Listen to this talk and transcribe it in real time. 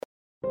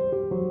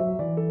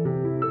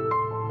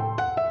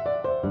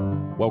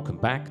Welcome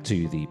back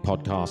to the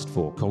podcast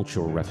for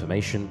Cultural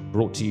Reformation,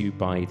 brought to you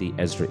by the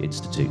Ezra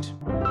Institute.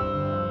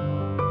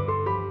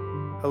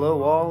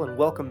 Hello all and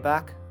welcome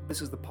back.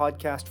 This is the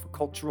podcast for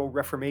Cultural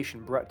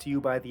Reformation, brought to you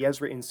by the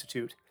Ezra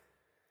Institute.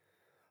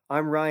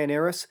 I'm Ryan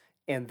Aris,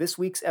 and this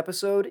week's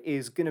episode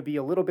is going to be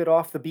a little bit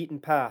off the beaten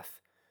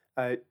path.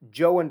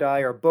 Joe and I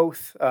are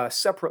both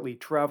separately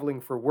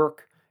traveling for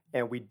work,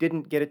 and we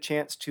didn't get a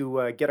chance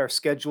to get our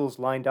schedules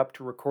lined up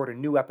to record a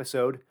new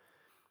episode.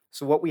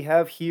 So what we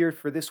have here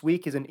for this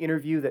week is an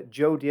interview that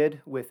Joe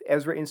did with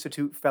Ezra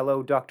Institute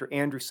fellow Dr.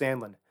 Andrew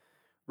Sandlin.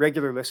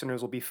 Regular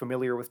listeners will be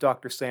familiar with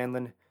Dr.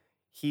 Sandlin.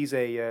 He's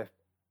a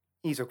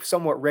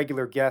somewhat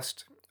regular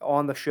guest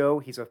on the show.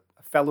 He's a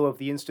fellow of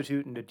the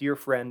Institute and a dear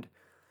friend.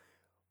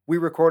 We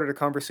recorded a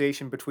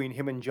conversation between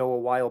him and Joe a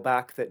while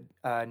back that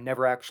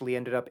never actually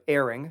ended up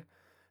airing.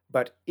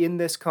 But in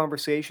this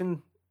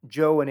conversation,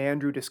 Joe and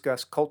Andrew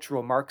discuss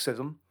cultural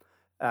Marxism,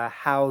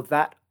 how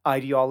that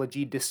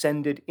ideology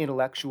descended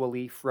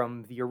intellectually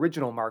from the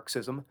original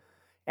Marxism,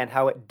 and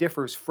how it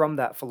differs from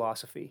that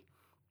philosophy.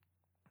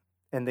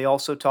 And they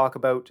also talk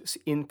about,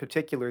 in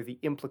particular, the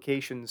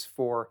implications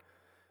for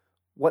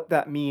what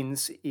that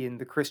means in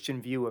the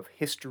Christian view of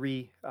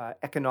history,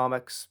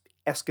 economics,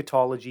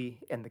 eschatology,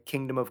 and the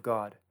kingdom of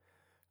God.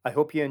 I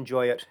hope you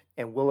enjoy it,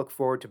 and we'll look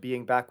forward to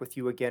being back with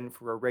you again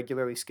for a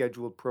regularly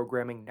scheduled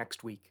programming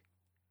next week.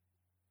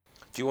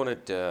 If you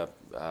wanted to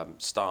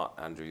start,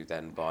 Andrew,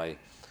 then by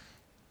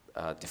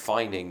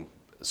defining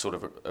sort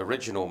of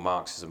original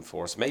Marxism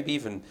for us, maybe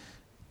even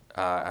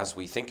as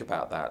we think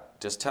about that,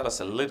 just tell us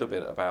a little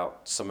bit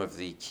about some of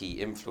the key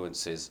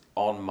influences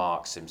on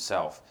Marx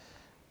himself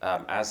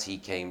as he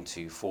came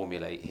to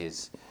formulate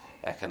his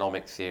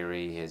economic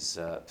theory, his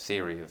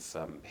theory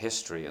of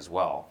history as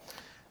well.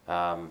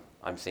 I'm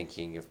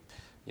thinking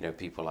of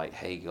people like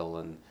Hegel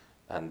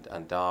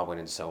and Darwin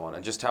and so on,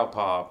 and just help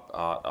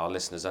our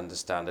listeners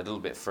understand a little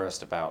bit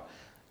first about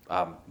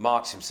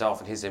Marx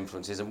himself and his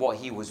influences and what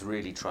he was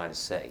really trying to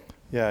say.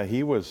 Yeah,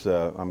 he was,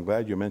 I'm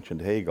glad you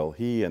mentioned Hegel.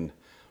 He and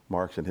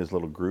Marx and his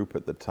little group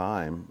at the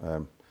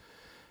time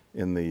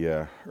in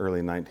the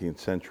early 19th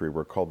century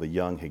were called the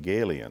Young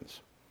Hegelians.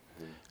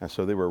 Mm-hmm. And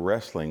so they were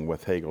wrestling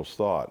with Hegel's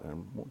thought,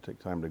 and won't take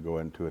time to go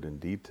into it in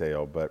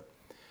detail, but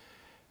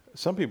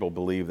some people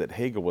believe that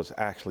Hegel was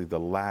actually the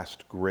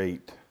last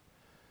great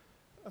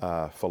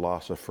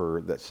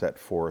philosopher that set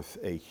forth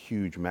a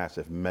huge,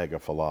 massive mega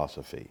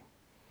philosophy.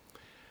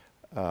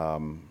 He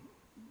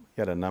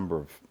had a number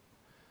of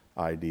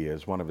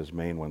ideas. One of his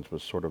main ones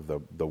was sort of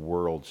the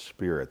world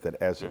spirit,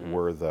 that as it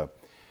were, the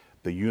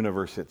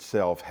universe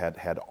itself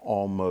had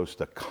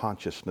almost a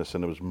consciousness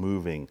and it was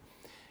moving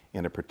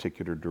in a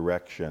particular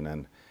direction,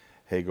 and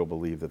Hegel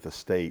believed that the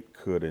state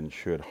could and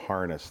should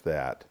harness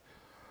that.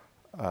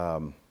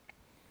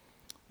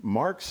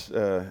 Marx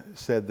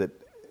said that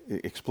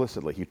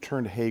explicitly, he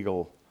turned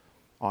Hegel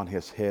on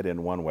his head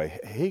in one way.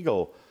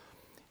 Hegel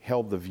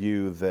held the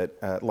view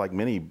that, like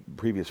many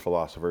previous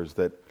philosophers,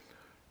 that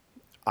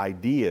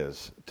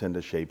ideas tend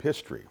to shape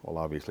history. Well,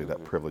 obviously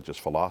that privileges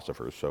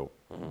philosophers, so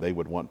they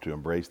would want to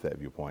embrace that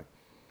viewpoint.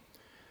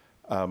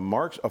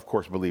 Marx, of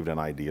course, believed in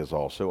ideas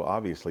also,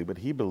 obviously, but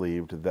he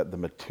believed that the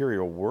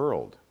material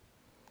world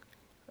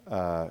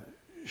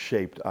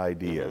shaped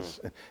ideas.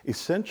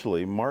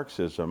 Essentially,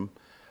 Marxism,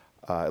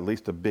 at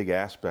least a big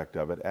aspect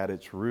of it, at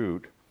its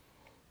root,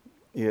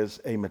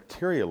 is a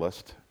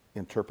materialist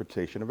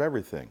interpretation of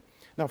everything.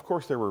 Now, of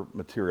course, there were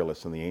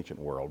materialists in the ancient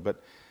world,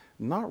 but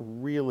not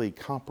really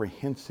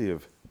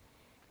comprehensive,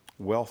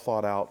 well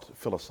thought out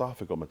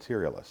philosophical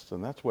materialists.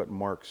 And that's what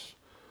Marx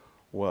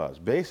was.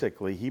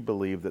 Basically, he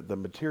believed that the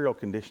material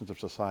conditions of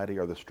society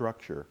are the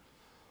structure,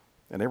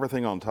 and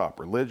everything on top,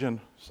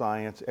 religion,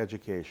 science,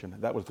 education,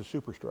 that was the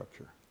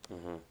superstructure.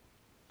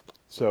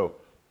 So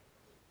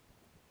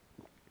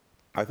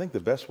I think the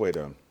best way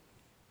to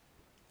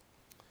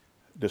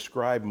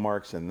describe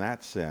Marx in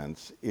that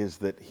sense is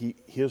that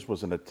his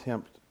was an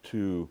attempt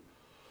to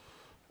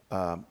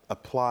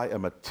apply a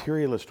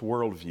materialist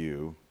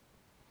worldview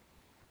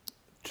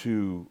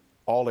to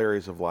all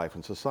areas of life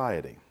and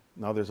society.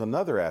 Now, there's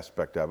another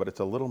aspect of it.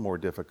 It's a little more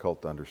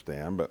difficult to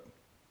understand, but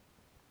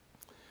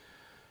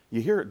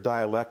you hear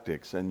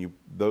dialectics, and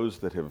those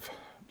that have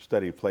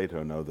studied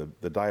Plato know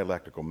the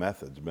dialectical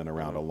method's been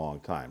around a long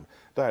time.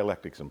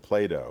 Dialectics in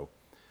Plato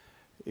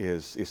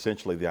is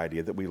essentially the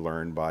idea that we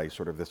learn by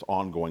sort of this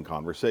ongoing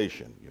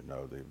conversation.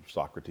 The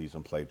Socrates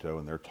and Plato,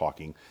 and they're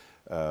talking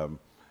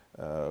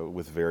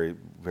with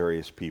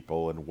various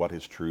people, and what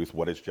is truth,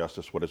 what is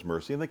justice, what is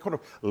mercy, and they kind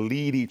of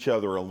lead each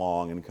other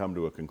along and come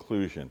to a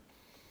conclusion.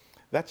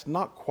 That's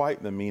not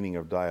quite the meaning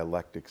of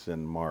dialectics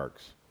in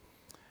Marx.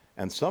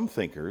 And some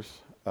thinkers,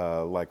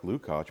 like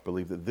Lukács,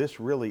 believe that this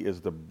really is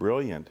the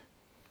brilliant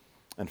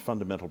and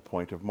fundamental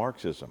point of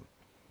Marxism,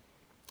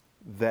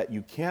 that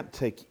you can't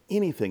take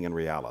anything in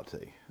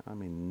reality, I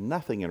mean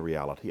nothing in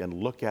reality, and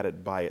look at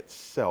it by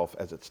itself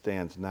as it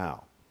stands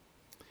now.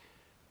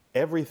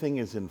 Everything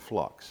is in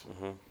flux.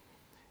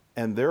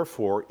 And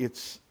therefore,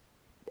 it's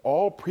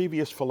all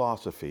previous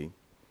philosophy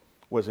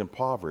was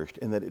impoverished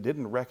in that it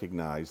didn't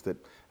recognize that,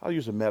 I'll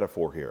use a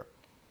metaphor here.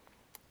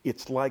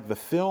 It's like the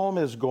film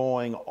is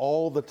going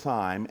all the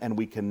time and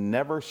we can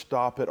never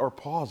stop it or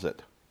pause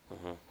it.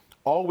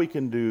 All we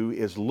can do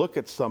is look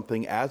at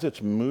something as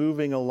it's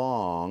moving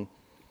along,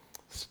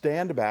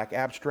 stand back,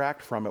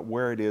 abstract from it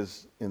where it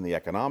is in the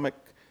economic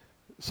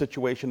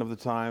situation of the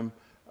time,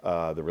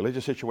 the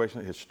religious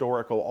situation,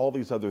 historical, all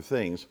these other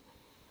things,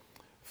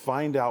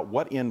 find out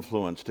what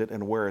influenced it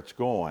and where it's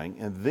going,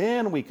 and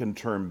then we can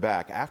turn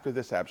back after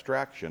this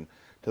abstraction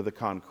to the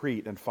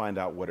concrete and find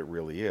out what it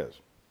really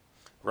is.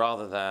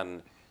 Rather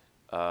than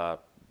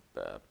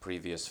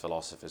previous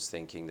philosophers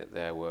thinking that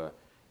there were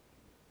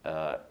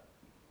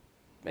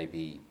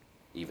maybe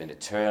even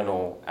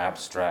eternal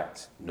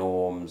abstract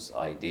norms,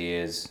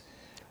 ideas,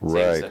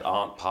 things that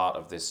aren't part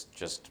of this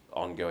just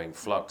ongoing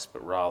flux,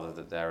 but rather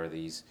that there are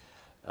these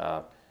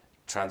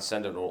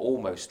transcendent or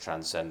almost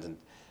transcendent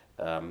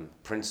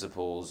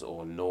principles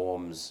or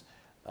norms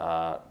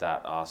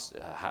that are,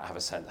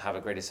 have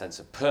a greater sense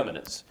of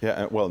permanence.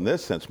 Yeah, well, in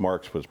this sense,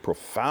 Marx was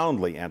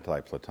profoundly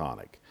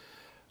anti-Platonic,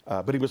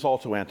 but he was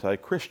also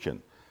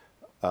anti-Christian,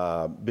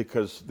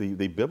 because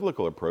the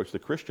biblical approach, the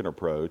Christian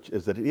approach,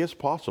 is that it is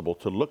possible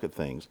to look at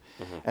things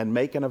and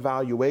make an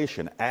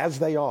evaluation as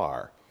they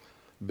are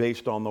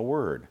based on the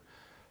Word.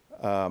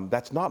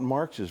 That's not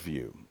Marx's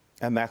view,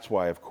 and that's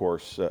why, of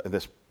course,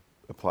 this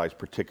applies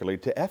particularly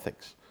to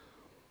ethics.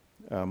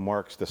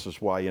 This is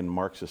why in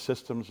Marxist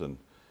systems and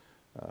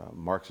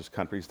Marxist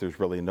countries, there's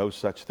really no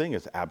such thing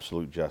as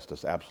absolute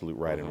justice, absolute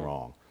right and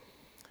wrong,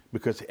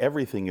 because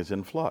everything is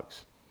in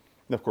flux.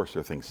 And of course,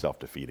 there are things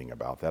self-defeating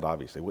about that,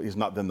 obviously. Well, is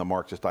not then the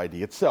Marxist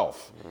idea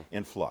itself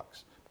in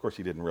flux. Of course,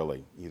 he didn't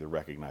really either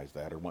recognize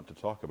that or want to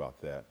talk about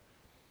that.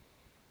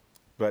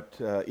 But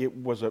it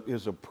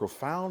is a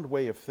profound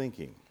way of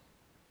thinking,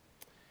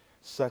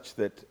 such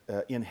that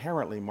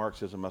inherently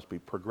Marxism must be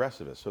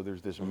progressivist. So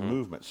there's this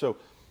movement. So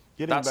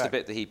that's the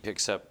bit that he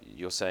picks up.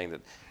 You're saying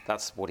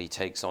that's what he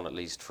takes on, at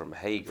least from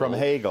Hegel. From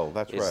Hegel,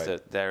 that's right. Is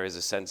that there is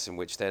a sense in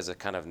which there's a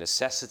kind of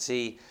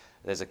necessity,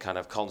 there's a kind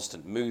of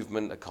constant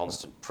movement, a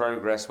constant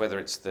progress, whether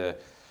it's the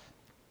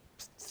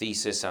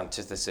thesis,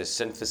 antithesis,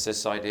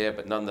 synthesis idea,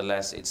 but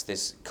nonetheless it's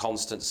this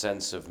constant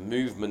sense of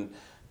movement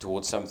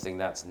towards something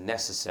that's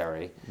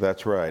necessary.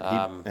 That's right.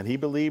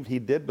 He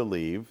did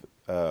believe,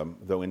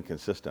 though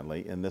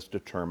inconsistently, in this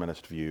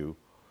determinist view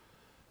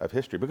of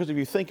history. Because if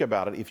you think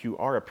about it, if you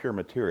are a pure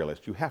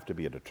materialist, you have to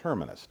be a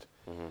determinist.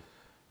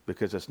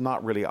 Because it's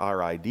not really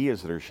our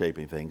ideas that are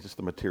shaping things, it's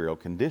the material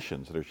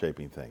conditions that are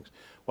shaping things.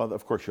 Well,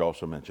 of course, you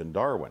also mentioned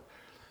Darwin.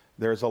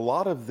 There's a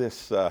lot of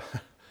this,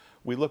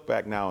 we look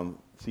back now and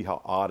see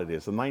how odd it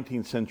is. The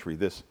 19th century,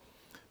 these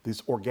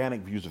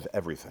organic views of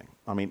everything.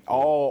 I mean,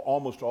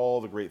 almost all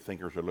the great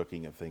thinkers are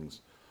looking at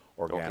things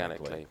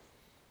organically.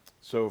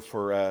 So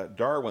for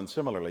Darwin,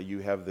 similarly, you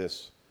have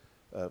this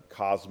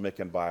cosmic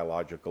and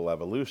biological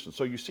evolution.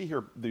 So you see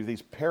here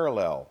these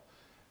parallel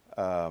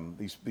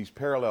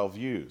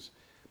views.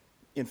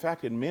 In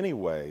fact, in many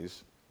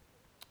ways,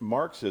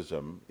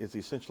 Marxism is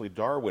essentially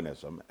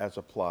Darwinism as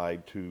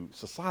applied to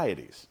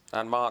societies.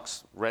 And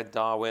Marx read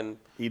Darwin.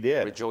 He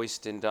did.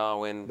 Rejoiced in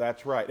Darwin.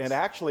 That's right. And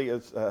actually,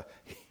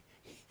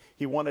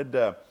 he wanted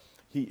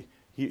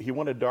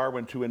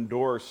Darwin to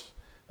endorse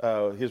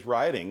his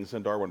writings,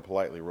 and Darwin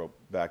politely wrote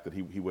back that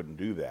he wouldn't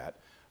do that.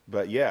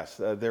 But yes,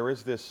 there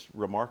is this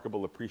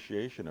remarkable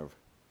appreciation of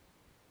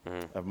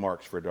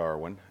Marx for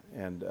Darwin,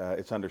 and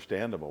it's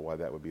understandable why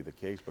that would be the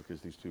case,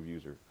 because these two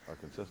views are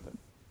consistent.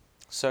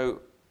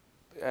 So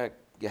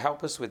you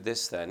help us with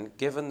this then,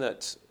 given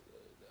that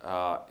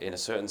in a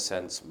certain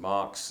sense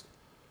Marx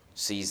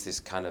sees this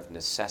kind of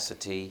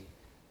necessity,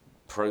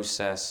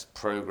 process,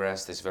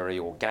 progress, this very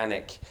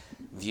organic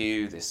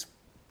view, this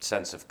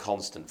sense of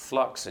constant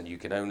flux, and you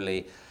can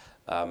only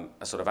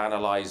sort of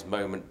analyze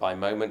moment by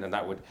moment, and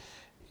that would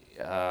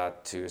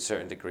to a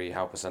certain degree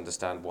help us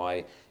understand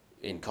why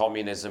in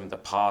communism the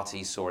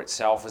party saw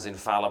itself as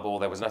infallible.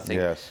 There was nothing,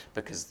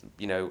 because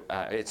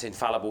it's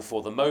infallible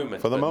for the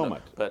moment.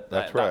 But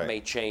that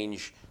may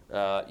change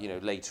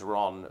later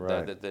on.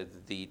 Right.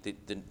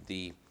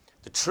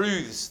 The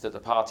truths that the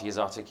party is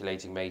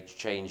articulating may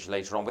change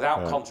later on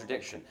without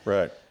contradiction.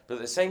 Right. But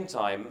at the same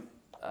time,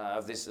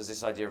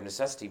 this idea of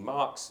necessity,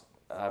 Marx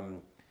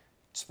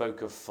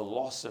spoke of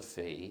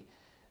philosophy.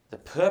 The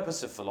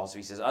purpose of philosophy,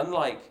 he says,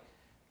 unlike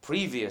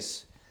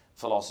previous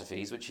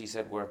philosophies, which he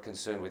said were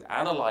concerned with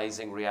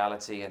analyzing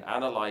reality and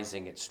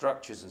analyzing its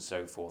structures and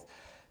so forth,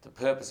 the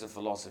purpose of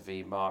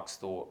philosophy, Marx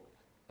thought,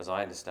 as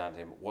I understand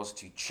him, was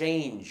to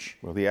change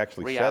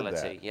reality. Said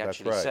that. He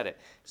actually said it.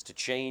 It's to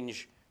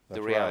change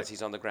the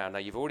realities on the ground. Now,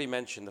 you've already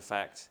mentioned the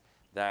fact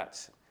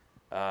that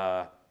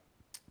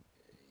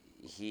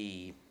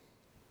he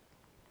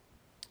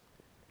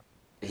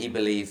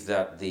believed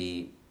that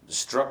the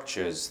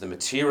structures, the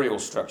material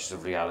structures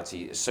of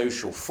reality,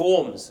 social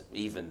forms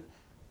even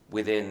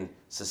within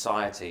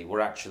society,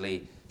 were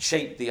actually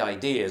shaped the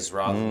ideas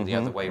rather than the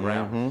other way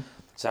around.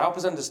 So help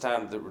us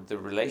understand the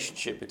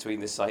relationship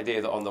between this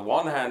idea that on the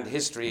one hand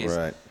history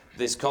is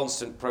this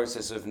constant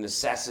process of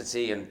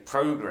necessity and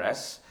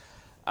progress,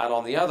 and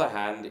on the other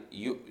hand,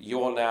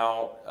 you're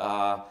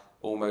now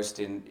almost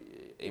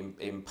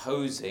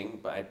imposing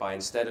by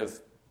instead of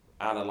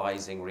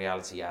analyzing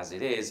reality as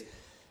it is,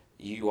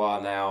 you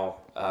are now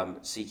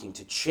seeking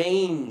to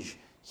change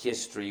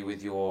history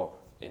with your,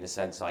 in a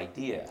sense,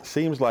 idea.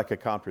 Seems like a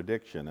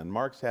contradiction, and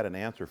Marx had an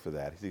answer for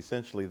that. It's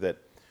essentially that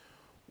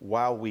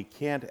while we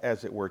can't,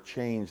 as it were,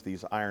 change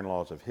these iron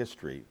laws of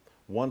history,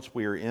 once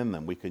we are in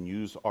them, we can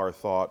use our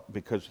thought,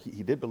 because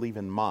he did believe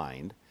in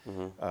mind,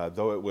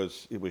 though it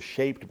was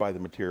shaped by the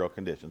material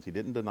conditions. He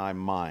didn't deny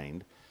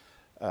mind.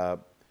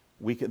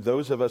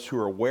 Those of us who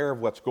are aware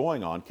of what's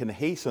going on can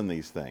hasten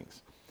these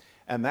things.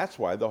 And that's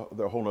why the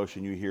whole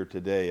notion you hear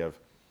today of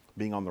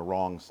being on the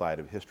wrong side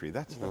of history,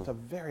 that's a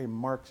very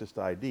Marxist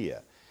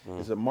idea,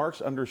 is that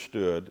Marx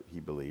understood, he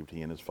believed,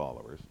 he and his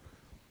followers,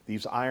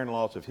 these iron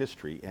laws of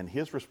history, and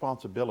his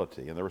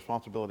responsibility and the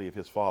responsibility of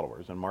his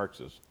followers and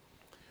Marx's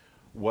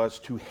was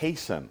to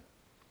hasten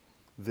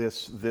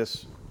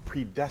this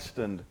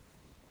predestined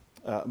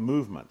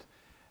movement.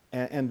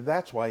 And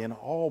that's why in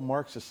all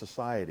Marxist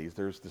societies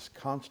there's this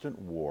constant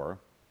war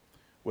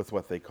with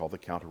what they call the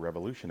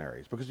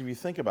counter-revolutionaries. Because if you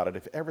think about it,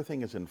 if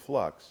everything is in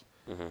flux,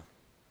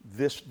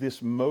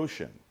 this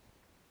motion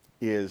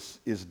is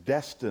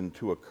destined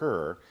to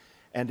occur,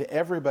 and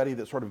everybody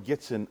that sort of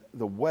gets in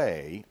the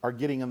way are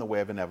getting in the way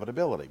of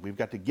inevitability. We've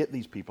got to get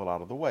these people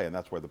out of the way, and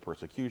that's where the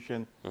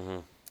persecution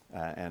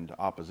and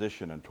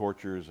opposition and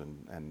tortures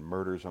and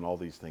murders and all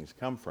these things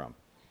come from.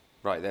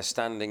 Right, they're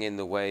standing in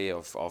the way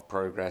of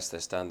progress, they're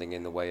standing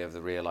in the way of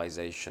the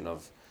realization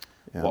of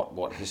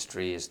what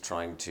history is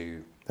trying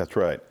to... That's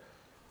right.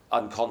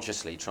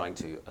 Unconsciously trying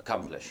to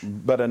accomplish.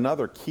 But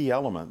another key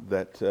element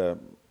that,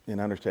 in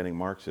understanding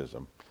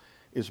Marxism,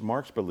 is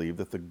Marx believed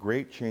that the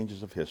great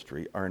changes of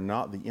history are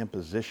not the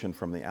imposition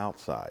from the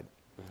outside,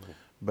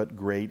 but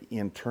great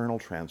internal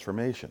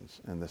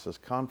transformations. And this is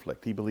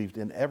conflict. He believed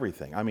in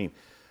everything. I mean,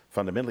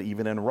 fundamentally,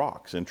 even in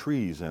rocks and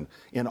trees and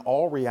in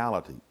all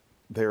reality,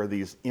 there are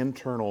these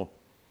internal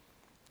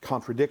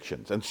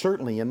contradictions. And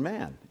certainly in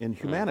man, in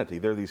humanity,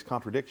 there are these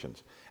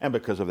contradictions. And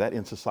because of that,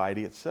 in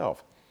society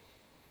itself.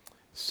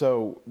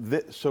 So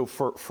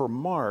for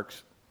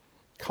Marx,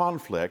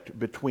 conflict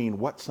between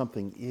what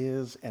something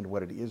is and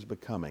what it is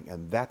becoming,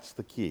 and that's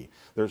the key.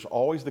 There's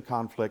always the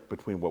conflict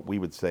between what we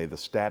would say the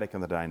static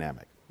and the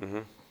dynamic.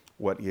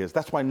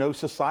 That's why no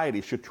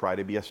society should try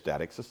to be a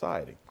static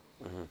society.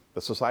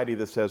 The society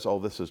that says, oh,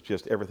 this is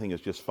just, everything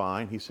is just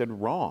fine, he said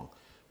wrong,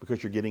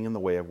 because you're getting in the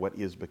way of what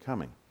is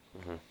becoming.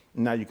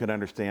 Now you can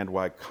understand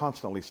why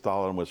constantly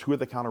Stalin was, who are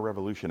the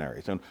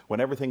counter-revolutionaries? And when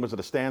everything was at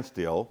a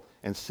standstill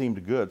and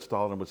seemed good,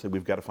 Stalin would say,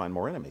 we've got to find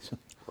more enemies.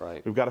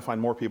 Right. We've got to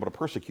find more people to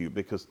persecute,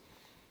 because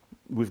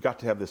we've got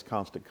to have this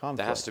constant conflict.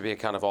 There has to be a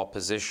kind of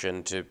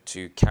opposition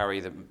to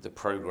carry the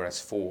progress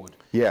forward.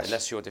 Yes.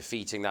 Unless you're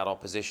defeating that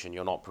opposition,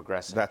 you're not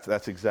progressing.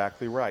 That's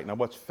exactly right. Now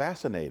what's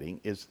fascinating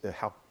is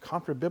how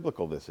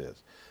contra-biblical this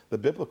is. The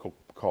biblical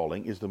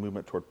calling is the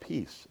movement toward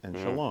peace and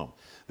shalom.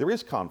 There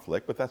is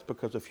conflict, but that's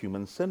because of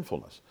human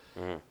sinfulness.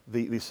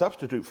 The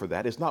substitute for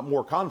that is not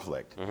more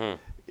conflict.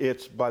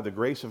 It's by the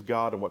grace of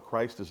God and what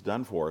Christ has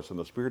done for us, and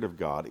the Spirit of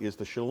God is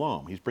the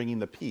shalom. He's bringing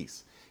the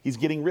peace. He's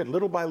getting rid,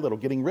 little by little,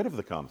 getting rid of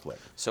the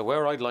conflict. So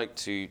where I'd like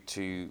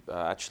to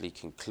actually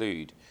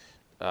conclude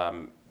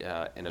in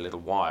a little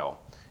while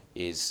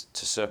is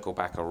to circle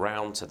back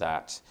around to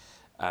that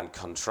and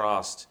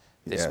contrast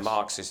this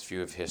Marxist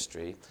view of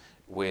history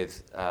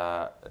with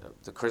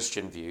the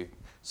Christian view.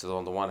 So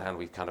on the one hand,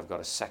 we've kind of got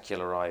a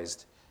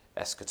secularized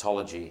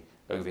eschatology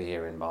over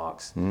here in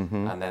Marx,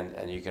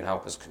 and you can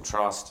help us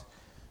contrast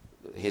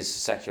his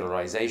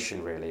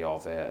secularization, really,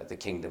 of the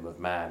kingdom of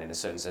man. In a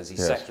certain sense,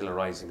 he's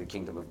secularizing the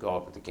kingdom of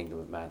God with the kingdom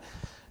of man,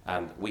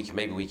 and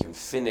maybe we can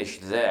finish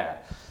there,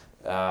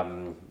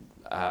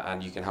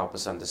 and you can help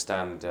us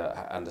understand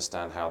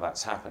how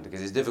that's happened,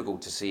 because it's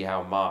difficult to see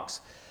how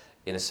Marx,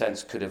 in a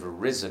sense, could have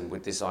arisen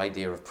with this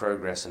idea of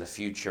progress and a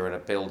future and a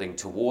building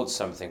towards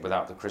something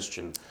without the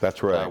Christian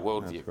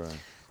worldview. That's right.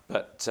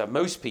 But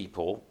most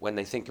people, when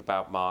they think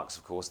about Marx,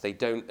 of course, they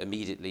don't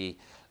immediately,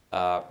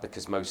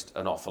 because most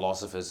are not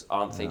philosophers,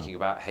 aren't thinking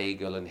about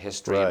Hegel and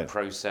history and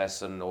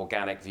process and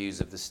organic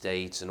views of the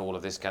state and all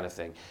of this kind of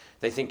thing.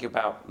 They think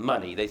about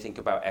money, they think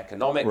about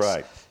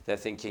economics, they're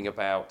thinking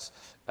about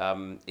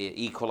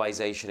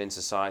equalization in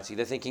society,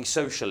 they're thinking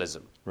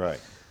socialism. Right.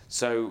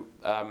 So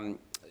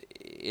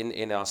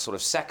in our sort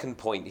of second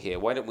point here,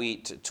 why don't we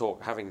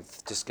talk, having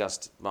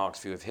discussed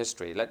Marx's view of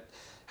history,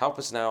 help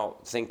us now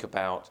think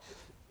about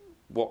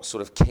what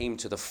sort of came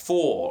to the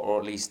fore, or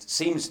at least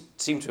seem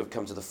to have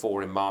come to the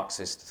fore in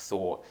Marxist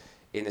thought,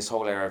 in this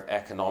whole area of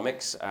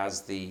economics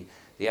as the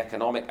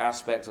economic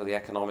aspect or the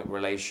economic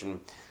relation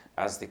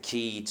as the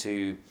key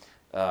to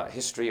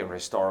history or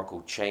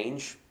historical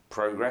change,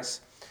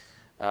 progress,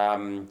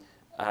 and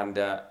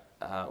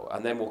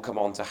then we'll come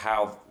on to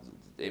how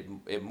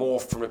it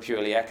morphed from a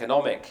purely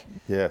economic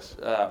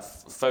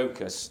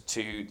focus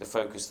to the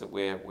focus that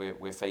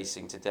we're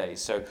facing today.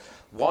 So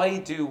why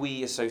do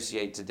we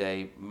associate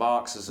today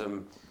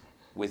Marxism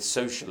with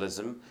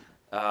socialism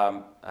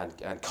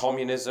and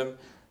communism,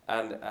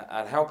 and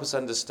help us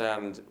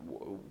understand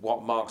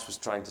what Marx was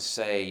trying to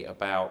say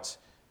about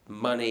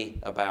money,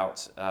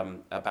 about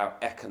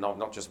economic,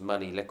 not just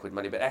money, liquid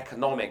money, but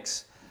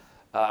economics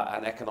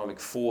and economic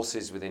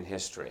forces within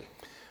history.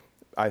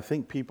 I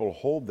think people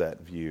hold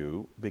that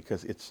view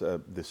because it's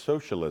the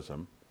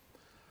socialism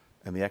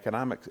and the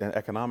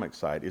economic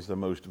side is the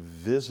most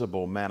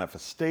visible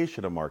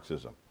manifestation of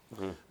Marxism.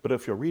 Mm-hmm. But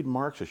if you'll read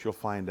Marxists, you'll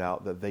find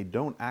out that they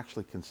don't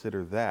actually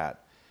consider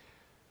that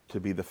to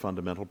be the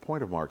fundamental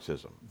point of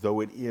Marxism, though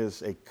it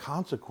is a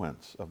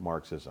consequence of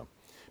Marxism.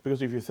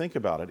 Because if you think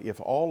about it, if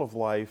all of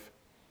life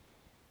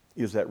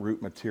is at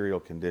root material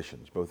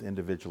conditions, both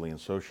individually and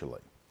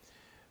socially,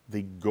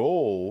 the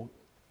goal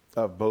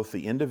of both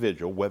the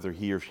individual, whether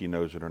he or she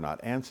knows it or not,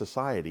 and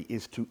society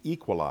is to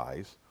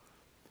equalize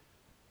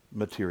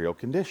material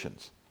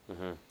conditions.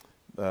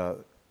 Mm-hmm.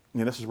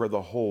 And this is where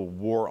the whole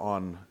war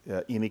on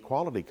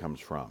inequality comes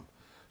from.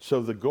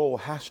 So the goal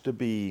has to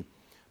be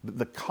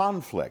the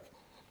conflict.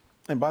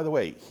 And by the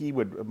way,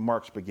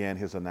 Marx began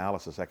his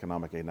analysis,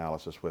 economic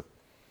analysis, with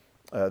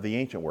the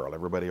ancient world,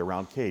 everybody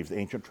around caves, the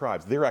ancient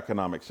tribes, their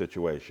economic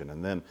situation,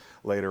 and then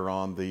later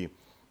on the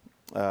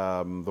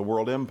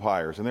world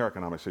empires and their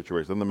economic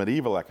situation, then the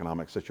medieval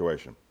economic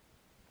situation.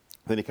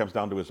 Then he comes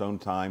down to his own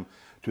time,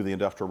 to the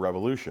Industrial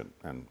Revolution,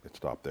 and it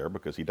stopped there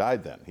because he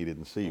died then. He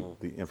didn't see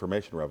the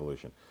information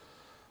revolution.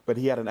 But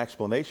he had an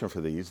explanation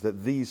for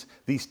that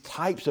these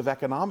types of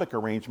economic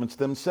arrangements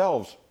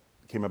themselves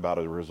came about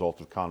as a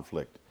result of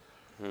conflict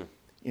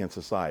in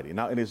society.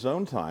 Now, in his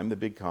own time, the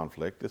big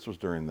conflict, this was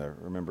during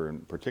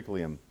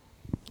particularly in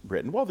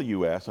Britain, the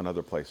U.S. and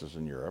other places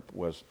in Europe,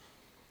 was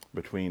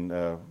between,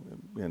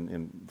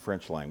 in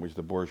French language,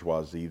 the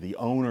bourgeoisie, the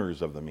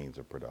owners of the means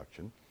of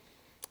production,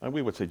 and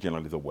we would say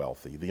generally the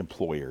wealthy, the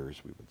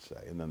employers, we would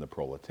say, and then the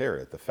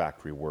proletariat, the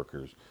factory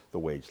workers, the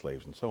wage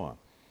slaves, and so on.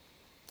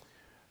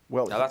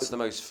 Well, now that's the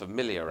most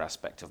familiar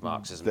aspect of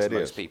Marxism to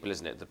most people,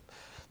 isn't it? The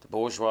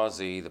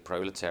bourgeoisie, the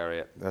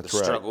proletariat, the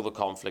struggle, the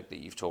conflict that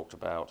you've talked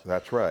about.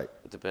 That's right.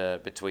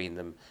 Between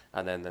them,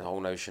 and then the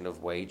whole notion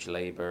of wage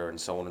labor and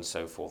so on and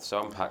so forth.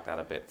 So unpack that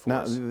a bit for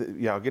us.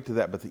 Yeah, I'll get to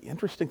that. But the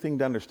interesting thing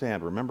to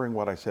understand, remembering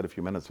what I said a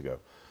few minutes ago,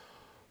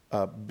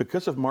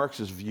 because of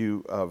Marx's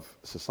view of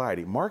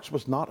society, Marx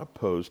was not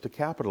opposed to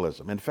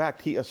capitalism. In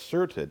fact, he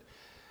asserted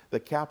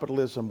that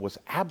capitalism was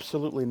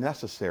absolutely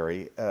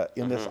necessary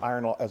in this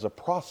iron law as a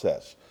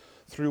process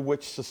through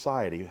which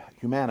society,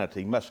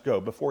 humanity, must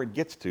go before it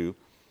gets to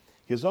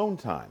his own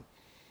time.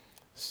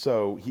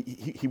 So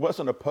he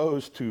wasn't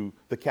opposed to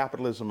the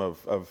capitalism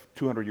of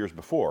 200 years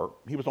before.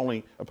 He was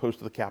only opposed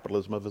to the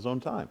capitalism of his own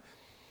time.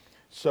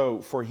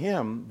 So for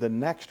him, the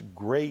next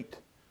great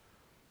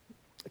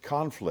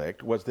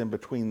conflict was then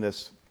between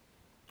this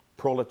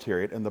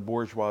proletariat and the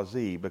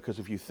bourgeoisie, because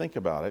if you think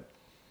about it,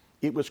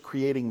 it was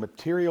creating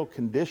material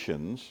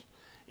conditions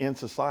in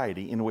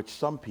society in which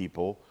some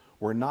people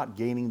were not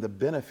gaining the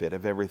benefit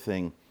of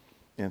everything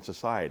in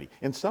society.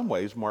 In some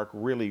ways,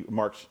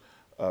 Marx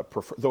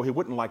though he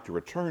wouldn't like to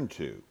return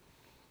to,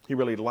 he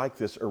really liked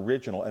this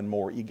original and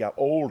more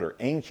older,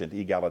 ancient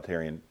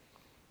egalitarian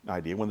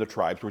idea when the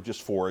tribes were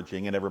just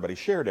foraging and everybody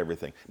shared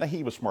everything. Now,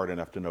 he was smart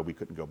enough to know we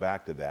couldn't go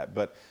back to that,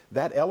 but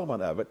that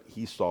element of it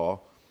he saw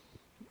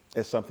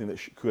as something that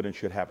could and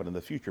should happen in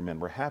the future. Men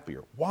were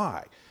happier.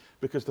 Why?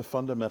 Because the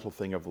fundamental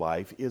thing of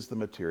life is the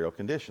material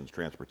conditions,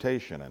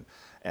 transportation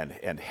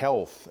and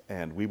health,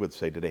 and we would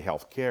say today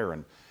health care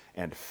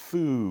and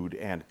food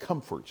and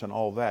comforts and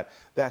all that.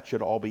 That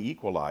should all be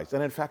equalized,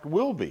 and in fact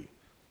will be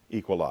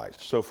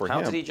equalized. So for him...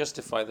 How did he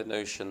justify the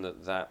notion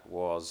that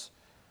was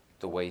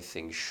the way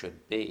things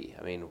should be?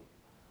 I mean,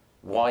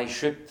 why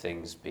should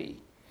things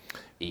be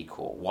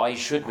equal? Why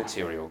should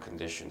material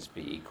conditions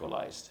be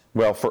equalized?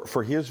 Well,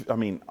 for his,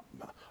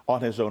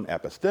 on his own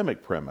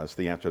epistemic premise,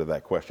 the answer to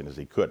that question is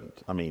he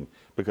couldn't.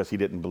 Because he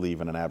didn't believe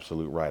in an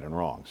absolute right and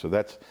wrong. So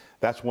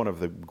that's one of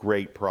the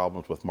great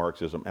problems with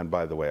Marxism, and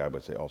by the way, I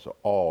would say also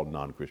all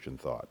non-Christian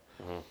thought.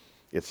 Mm-hmm.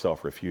 It's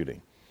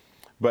self-refuting.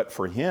 But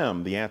for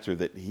him, the answer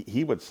that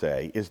he would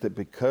say is that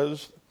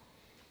because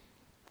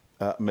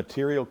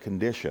material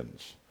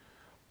conditions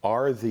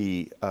are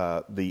the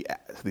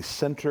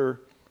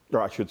center,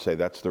 or I should say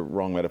that's the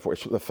wrong metaphor,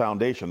 it's the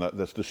foundation,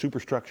 that's the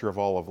superstructure of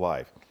all of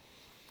life.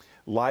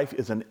 Life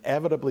is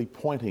inevitably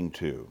pointing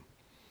to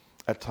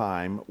a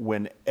time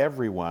when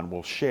everyone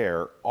will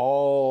share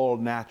all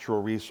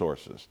natural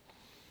resources,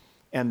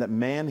 and that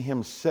man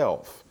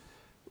himself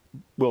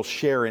will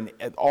share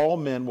all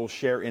men will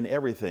share in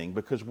everything,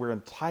 because we're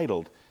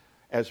entitled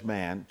as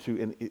man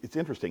to, and it's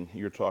interesting,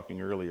 you were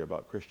talking earlier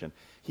about Christian,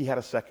 he had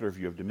a secular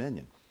view of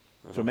dominion.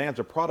 Mm-hmm. So man's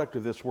a product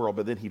of this world,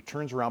 but then he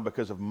turns around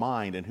because of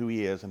mind and who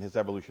he is and his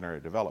evolutionary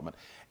development,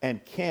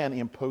 and can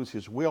impose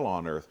his will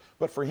on earth.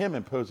 But for him,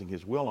 imposing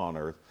his will on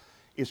earth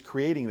is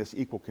creating this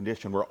equal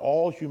condition where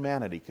all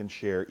humanity can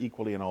share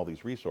equally in all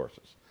these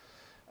resources.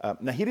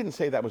 Now, he didn't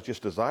say that was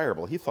just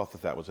desirable. He thought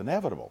that was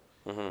inevitable.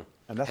 Mm-hmm.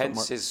 And that's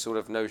hence his sort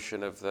of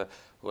notion of at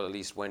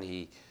least when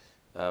he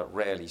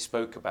rarely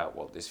spoke about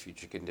what this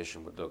future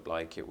condition would look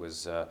like. It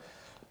was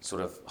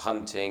sort of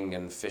hunting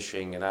and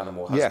fishing and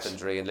animal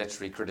husbandry and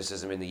literary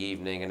criticism in the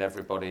evening, and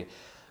everybody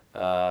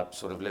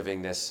sort of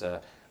living this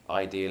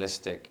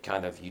idealistic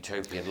kind of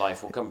utopian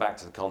life. We'll come back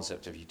to the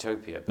concept of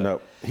utopia. But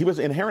no, he was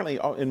inherently,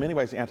 in many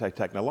ways,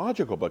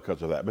 anti-technological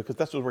because of that, because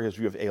that's where his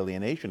view of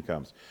alienation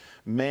comes.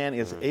 Man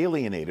is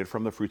alienated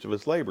from the fruits of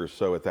his labors.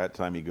 So at that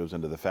time, he goes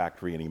into the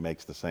factory and he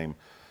makes the same,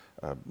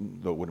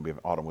 though it wouldn't be an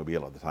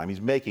automobile at the time,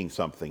 he's making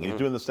something. He's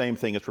doing the same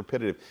thing. It's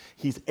repetitive.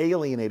 He's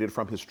alienated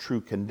from his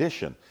true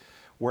condition.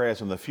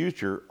 Whereas in the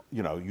future,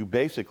 you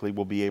basically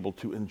will be able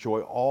to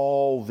enjoy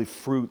all the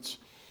fruits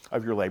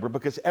of your labor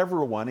because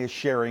everyone is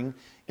sharing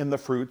in the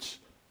fruits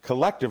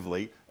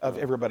collectively of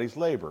everybody's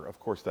labor. Of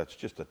course, that's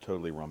just a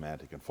totally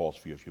romantic and false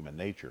view of human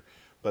nature.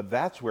 But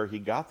that's where he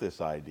got this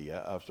idea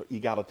of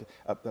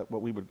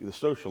what we would the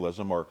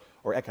socialism or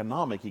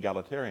economic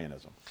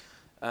egalitarianism.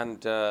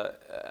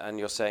 And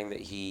you're saying that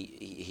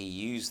he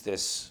used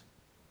this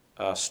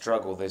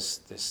struggle,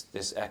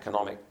 this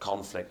economic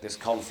conflict, this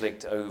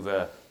conflict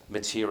over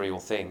material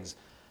things,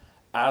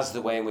 as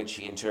the way in which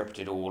he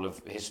interpreted all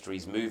of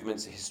history's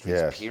movements,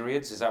 history's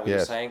periods. Is that what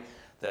you're saying?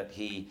 That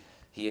he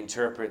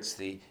interprets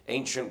the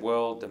ancient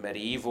world, the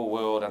medieval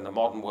world, and the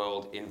modern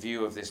world in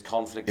view of this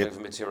conflict over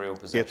material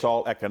possession? It's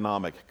all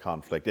economic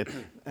conflict.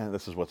 And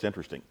this is what's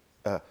interesting.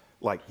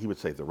 Like he would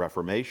say, the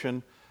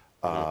Reformation,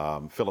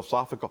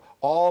 philosophical,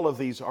 all of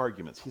these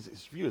arguments,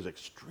 his view is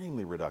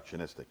extremely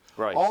reductionistic.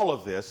 Right. All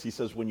of this, he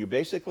says, when you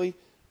basically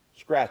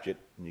scratch it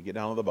and you get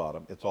down to the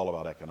bottom, it's all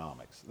about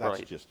economics.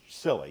 That's just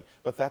silly,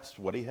 but that's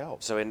what he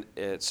held. So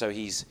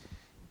he's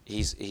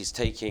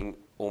taking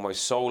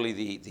almost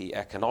solely the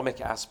economic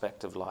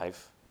aspect of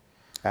life,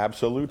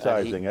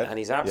 absolutizing it, and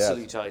he's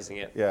absolutizing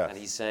it, yes. And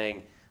he's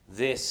saying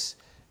this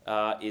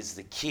is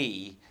the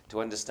key to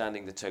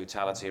understanding the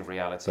totality of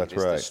reality. That's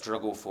It's right. The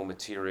struggle for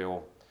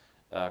material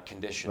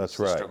conditions. That's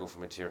the right. struggle for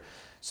material.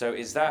 So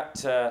is that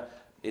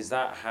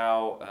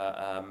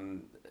how?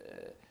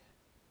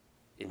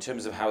 In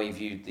terms of how he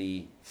viewed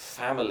the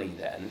family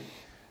then,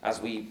 as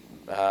we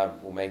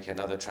will make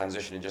another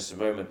transition in just a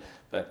moment,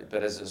 but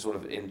as a sort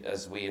of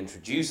as we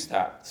introduce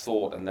that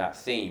thought and that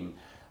theme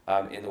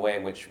in the way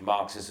in which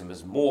Marxism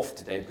has morphed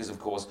today, because of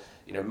course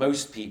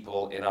most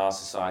people in our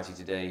society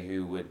today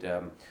who would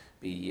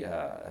be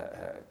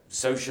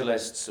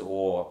socialists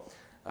or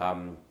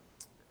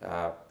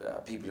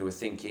people who are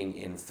thinking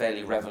in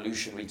fairly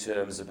revolutionary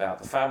terms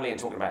about the family and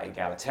talking about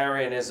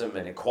egalitarianism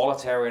and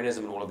equalitarianism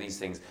and all of these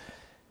things,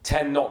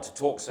 tend not to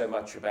talk so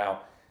much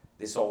about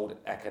this old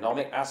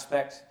economic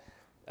aspect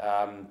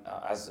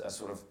as a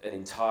sort of an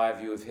entire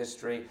view of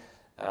history.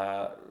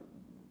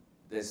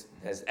 There's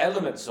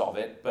elements of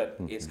it, but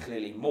it's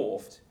clearly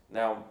morphed.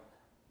 Now,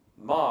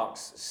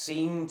 Marx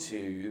seemed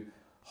to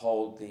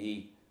hold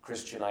the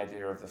Christian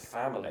idea of the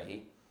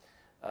family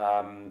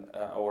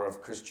or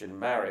of Christian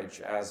marriage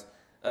as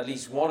at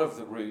least one of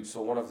the roots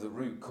or one of the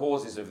root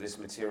causes of this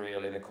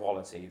material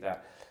inequality,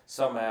 that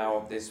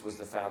somehow this was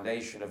the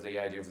foundation of the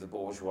idea of the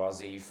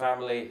bourgeoisie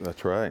family.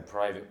 That's right.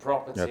 Private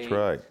property. That's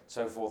right.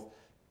 So forth.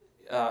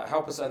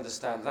 Help us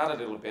understand that a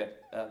little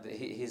bit,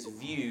 his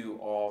view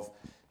of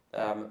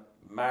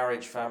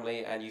marriage,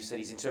 family, and you said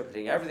he's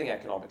interpreting everything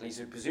economically,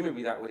 so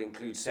presumably that would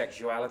include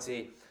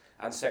sexuality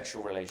and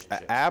sexual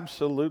relationships.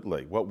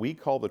 Absolutely. What we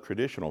call the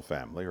traditional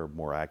family, or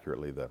more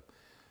accurately the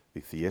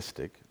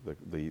theistic,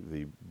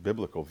 the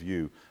biblical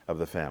view of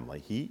the family,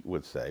 he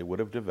would say, would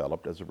have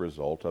developed as a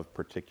result of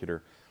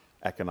particular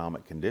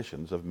economic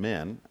conditions of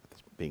men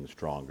being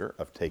stronger,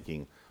 of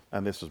taking,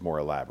 and this is more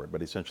elaborate,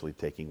 but essentially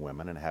taking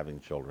women and having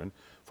children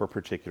for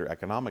particular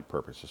economic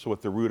purposes. So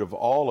at the root of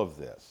all of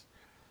this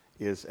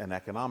is an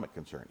economic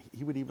concern.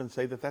 He would even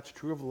say that that's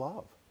true of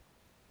love.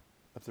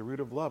 At the root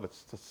of love,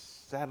 it's a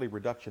sadly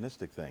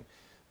reductionistic thing.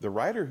 The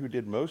writer who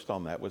did most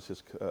on that was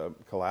his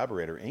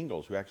collaborator,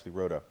 Engels, who actually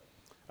wrote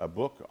a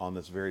book on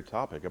this very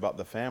topic about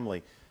the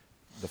family,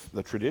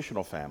 the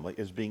traditional family,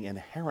 as being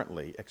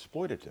inherently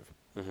exploitative.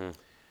 Mm-hmm.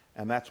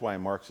 And that's why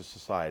in Marxist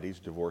societies,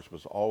 divorce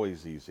was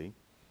always easy.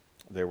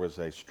 There was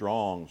a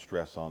strong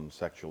stress on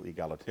sexual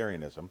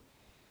egalitarianism.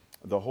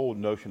 The whole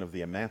notion of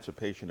the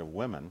emancipation of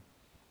women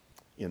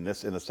in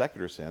the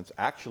secular sense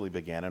actually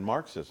began in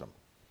Marxism.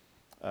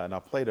 Now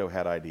Plato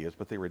had ideas,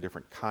 but they were a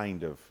different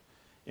kind of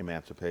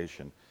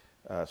emancipation.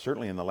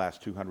 Certainly in the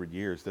last 200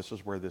 years, this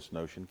is where this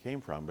notion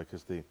came from,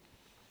 because the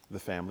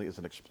family is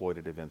an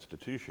exploitative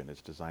institution.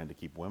 It's designed to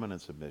keep women in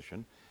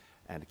submission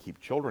and to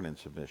keep children in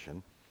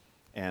submission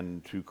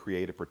and to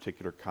create a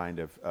particular kind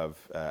of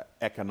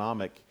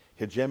economic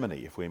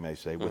hegemony, if we may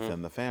say, mm-hmm.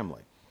 within the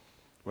family.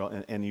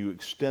 Well, and you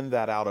extend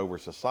that out over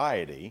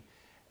society,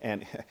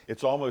 and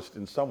it's almost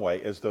in some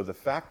way as though the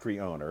factory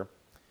owner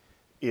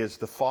is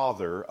the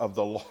father of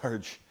the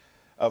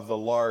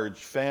large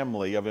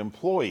family of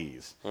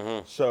employees.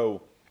 Mm-hmm.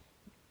 So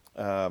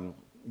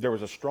there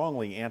was a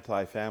strongly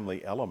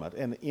anti-family element,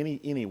 and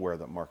anywhere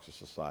that Marxist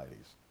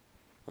societies,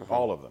 mm-hmm.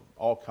 all of them,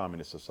 all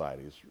communist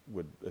societies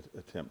would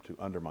attempt to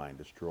undermine,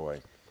 destroy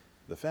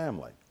the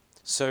family.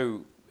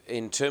 So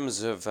in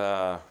terms of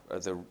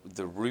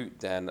the root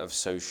then of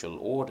social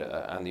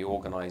order and the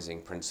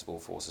organizing principle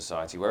for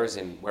society, whereas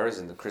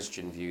in the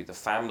Christian view, the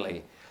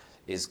family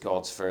is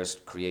God's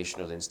first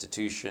creational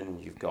institution.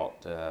 You've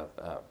got the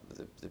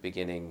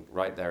beginning,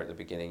 right there at the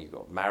beginning, you've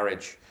got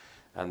marriage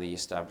and the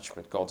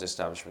establishment, God's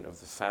establishment of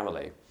the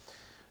family.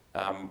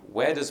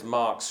 Where does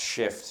Marx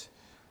shift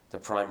the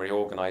primary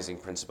organizing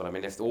principle? I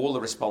mean, if all the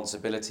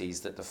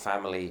responsibilities that the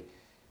family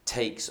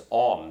takes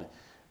on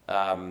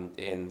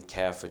in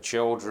care for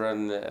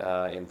children,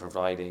 in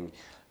providing,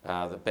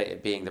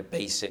 being the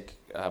basic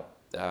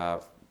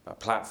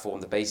platform,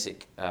 the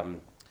basic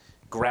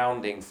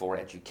grounding for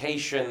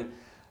education,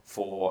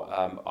 for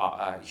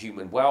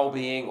human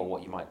well-being, or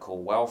what you might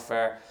call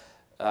welfare,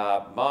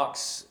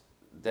 Marx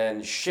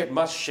then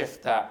must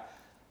shift that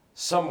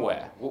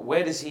somewhere.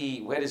 Where does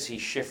he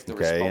shift the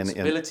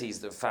responsibilities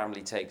that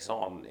family takes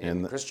on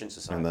in Christian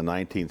society? In the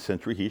 19th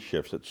century, he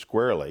shifts it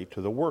squarely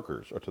to the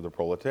workers or to the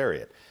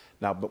proletariat.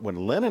 Now, but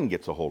when Lenin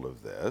gets a hold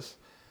of this,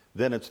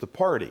 then it's the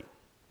party.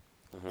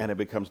 And it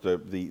becomes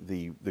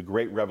the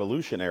great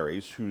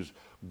revolutionaries whose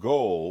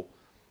goal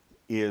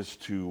is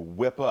to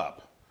whip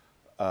up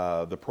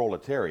the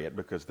proletariat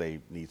because they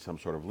need some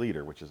sort of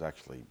leader, which is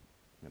actually,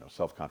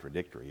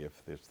 self-contradictory if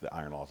there's the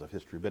iron laws of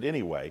history. But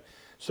anyway,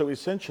 so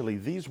essentially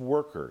these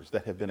workers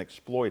that have been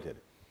exploited,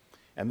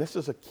 and this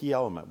is a key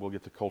element, we'll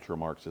get to cultural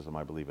Marxism,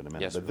 I believe, in a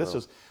minute, yes, but this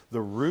is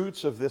the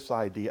roots of this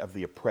idea of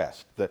the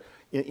oppressed.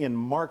 In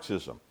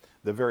Marxism,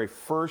 the very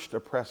first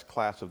oppressed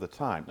class of the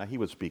time, now he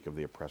would speak of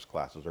the oppressed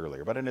classes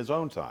earlier, but in his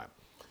own time,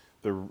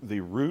 the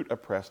root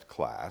oppressed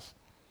class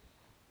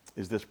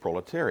is this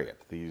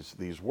proletariat,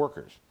 these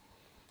workers.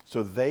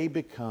 So they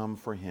become,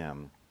 for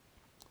him,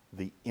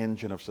 the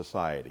engine of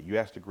society. You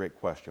asked a great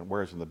question,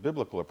 whereas in the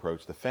biblical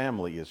approach, the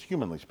family is,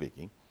 humanly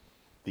speaking,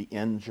 the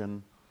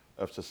engine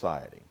of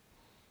society.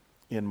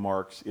 In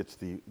Marx, it's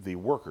the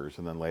workers,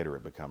 and then later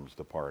it becomes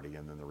the party,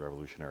 and then the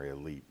revolutionary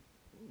elite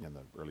in the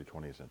early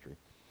 20th century.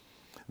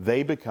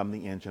 They become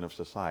the engine of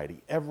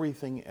society.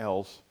 Everything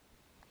else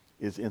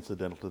is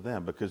incidental to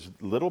them, because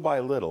little by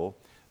little,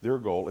 their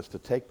goal is to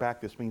take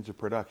back this means of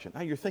production.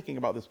 Now you're thinking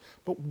about this,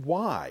 but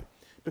why?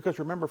 Because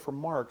remember, for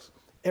Marx,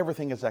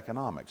 everything is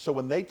economic. So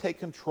when they take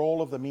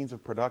control of the means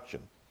of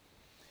production,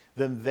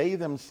 then they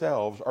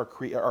themselves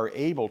are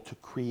able to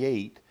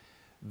create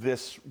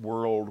this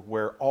world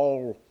where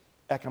all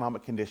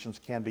economic conditions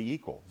can be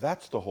equal.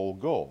 That's the whole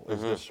goal,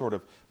 is this sort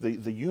of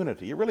the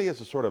unity. It really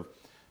is a sort of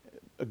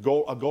a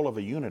goal of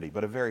a unity,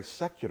 but a very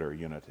secular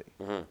unity.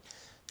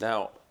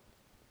 Now,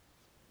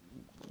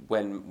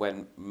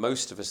 when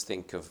most of us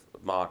think of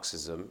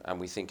Marxism and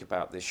we think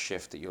about this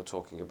shift that you're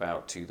talking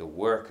about to the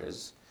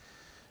workers,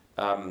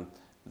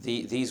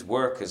 these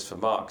workers for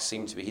Marx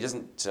he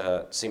doesn't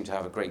seem to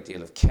have a great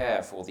deal of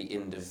care for the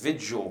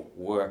individual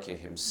worker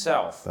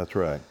himself. That's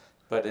right.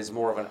 But is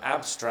more of an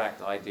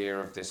abstract idea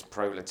of this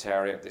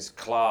proletariat, this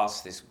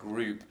class, this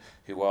group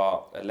who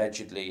are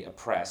allegedly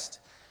oppressed.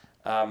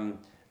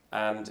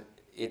 And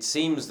it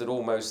seems that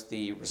almost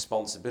the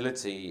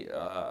responsibility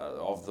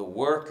of the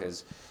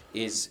workers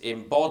is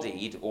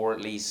embodied, or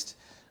at least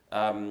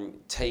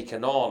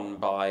taken on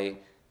by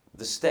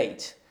the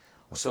state.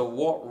 So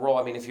what role,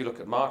 I mean, if you look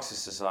at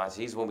Marxist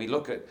societies, when we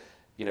look at,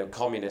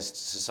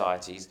 communist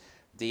societies,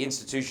 the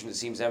institution that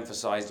seems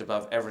emphasized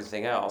above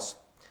everything else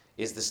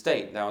is the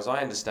state. Now, as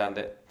I understand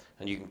it,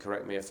 and you can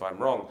correct me if I'm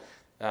wrong,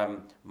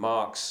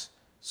 Marx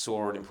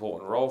saw an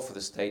important role for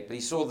the state, but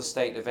he saw the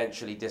state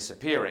eventually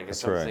disappearing as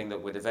something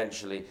that would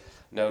eventually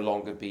no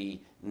longer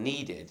be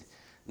needed.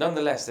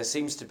 Nonetheless, there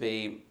seems to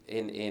be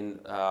in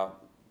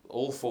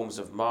all forms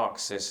of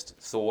Marxist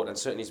thought, and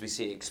certainly as we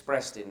see it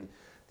expressed in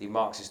the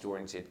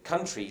Marxist-oriented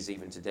countries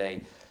even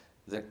today,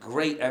 the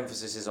great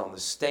emphasis is on the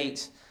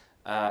state.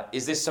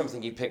 Is this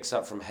something he picks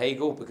up from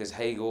Hegel? Because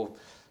Hegel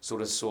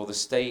sort of saw the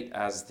state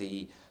as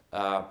the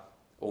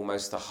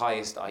almost the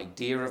highest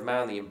idea of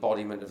man, the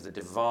embodiment of the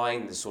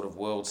divine, the sort of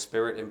world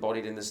spirit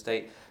embodied in the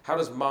state. How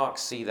does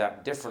Marx see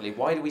that differently?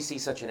 Why do we see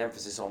such an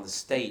emphasis on the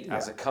state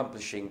as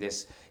accomplishing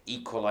this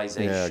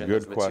equalization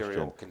of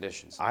material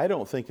conditions? I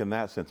don't think in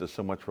that sense it's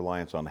so much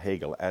reliance on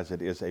Hegel as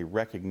it is a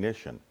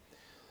recognition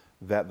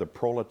that the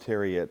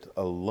proletariat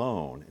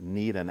alone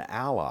need an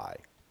ally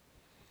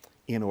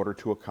in order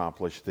to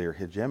accomplish their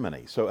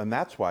hegemony. So, and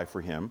that's why for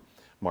him,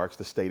 Marx,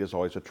 the state is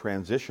always a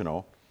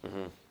transitional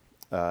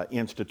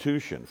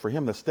institution. For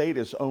him, the state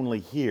is only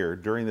here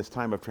during this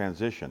time of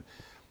transition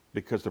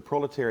because the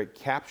proletariat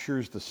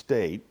captures the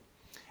state,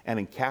 and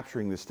in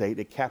capturing the state,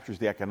 it captures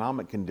the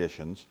economic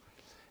conditions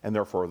and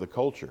therefore the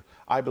culture.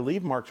 I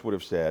believe Marx would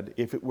have said,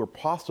 if it were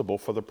possible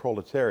for the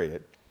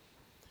proletariat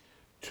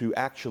to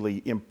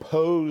actually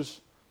impose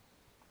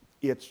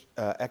its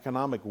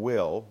economic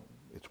will,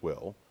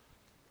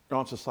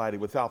 on society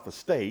without the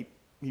state,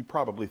 he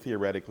probably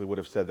theoretically would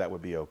have said that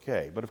would be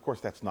okay. But of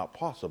course, that's not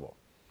possible.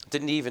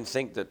 Didn't he even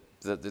think that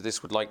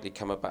this would likely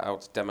come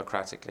about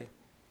democratically?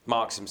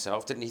 Marx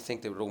himself, didn't he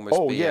think there would almost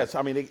be? Oh, yes.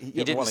 I mean,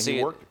 he didn't see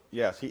it.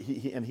 Yes,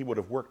 he would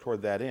have worked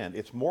toward that end.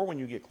 It's more when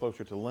you get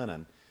closer to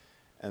Lenin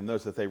and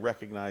those that they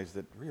recognize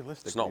that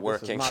realistically It's not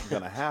working. this is not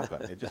going to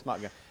happen. It's just not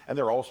going. And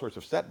there are all sorts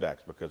of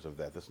setbacks because of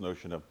that. This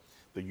notion of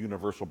the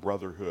universal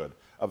brotherhood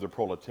of the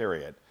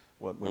proletariat.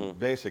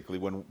 Basically,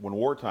 when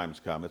war times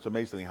come, it's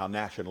amazing how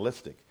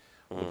nationalistic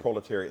the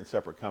proletariat and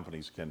separate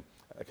countries can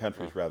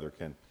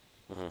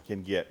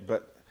get.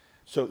 But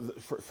so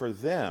for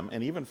them,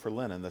 and even for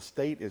Lenin, the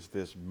state is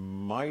this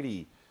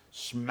mighty,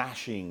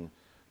 smashing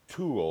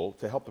tool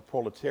to help the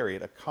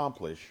proletariat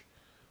accomplish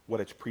what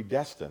it's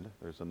predestined.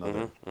 There's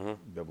another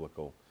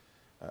biblical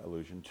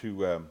allusion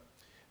to.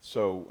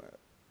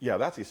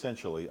 That's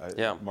essentially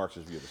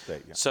Marx's view of the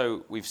state. Yeah.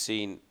 So we've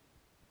seen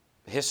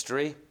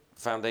history,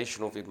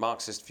 foundational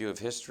Marxist view of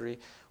history.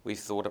 We've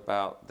thought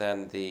about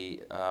then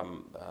the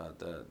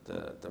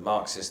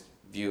Marxist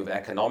view of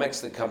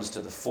economics that comes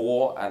to the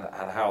fore,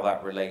 and how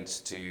that relates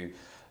to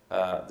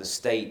the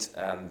state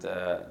and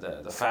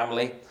the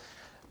family.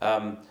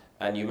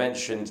 And you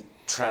mentioned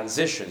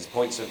transitions,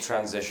 points of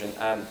transition,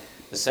 and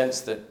the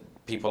sense that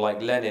people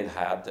like Lenin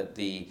had that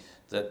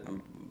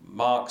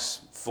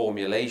Marx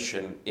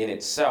formulation in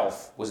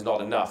itself was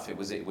not enough. It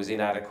was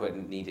inadequate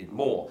and needed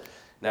more.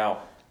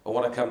 Now, I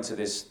want to come to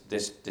this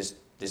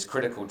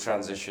critical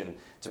transition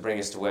to bring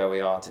us to where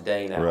we are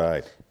today now.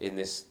 Right. In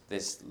this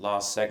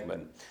last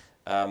segment.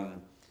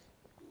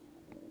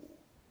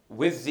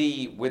 With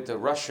the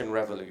Russian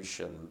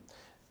Revolution,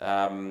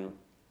 and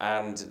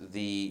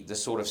the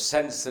sort of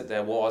sense that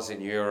there was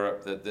in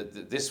Europe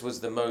that this was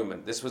the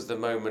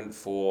moment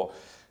for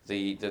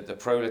the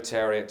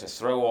proletariat to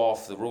throw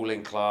off the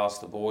ruling class,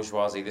 the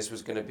bourgeoisie. This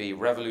was going to be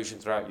revolution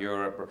throughout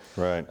Europe.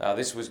 Right.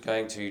 This was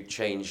going to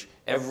change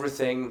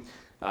everything.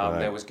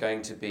 There was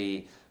going to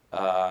be,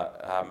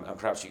 and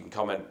perhaps you can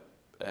comment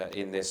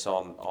in this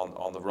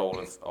on the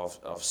role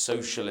of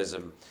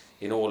socialism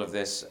in all of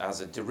this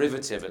as a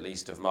derivative, at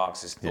least, of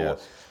Marxist thought.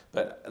 Yes.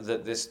 But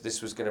that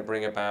this was going to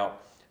bring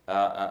about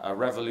a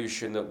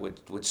revolution that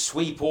would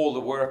sweep all the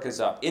workers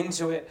up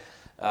into it.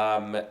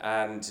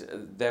 And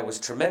there was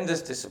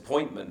tremendous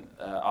disappointment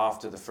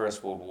after the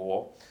First World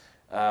War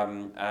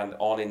and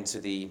on into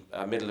the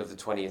middle of the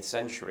 20th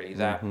century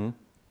that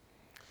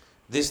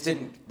this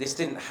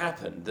didn't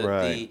happen.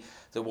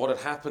 That what had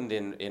happened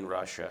in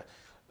Russia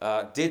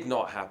did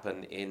not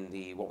happen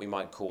in what we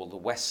might call the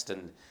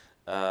Western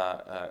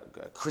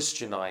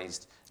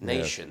Christianized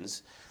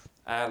nations.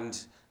 And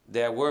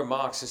there were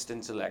Marxist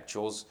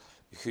intellectuals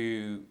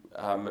who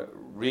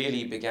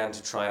really began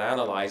to try and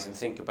analyze and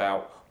think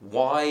about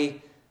why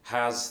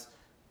has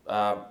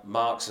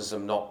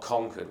Marxism not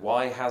conquered?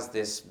 Why has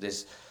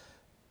this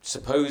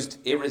supposed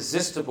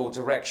irresistible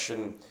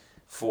direction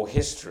for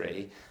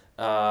history,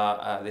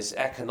 this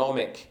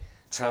economic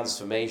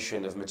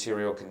transformation of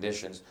material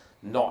conditions,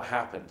 not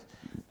happened?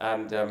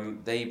 And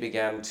they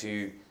began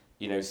to,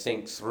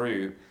 think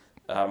through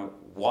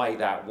why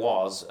that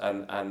was,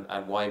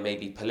 and why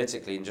maybe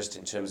politically, and just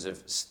in terms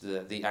of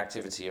the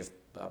activity of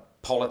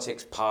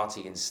politics,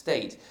 party, and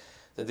state,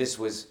 that this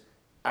was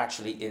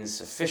actually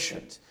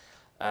insufficient,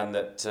 and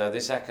that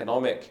this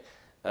economic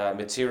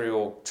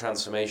material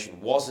transformation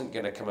wasn't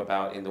going to come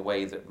about in the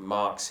way that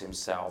Marx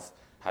himself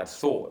had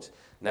thought.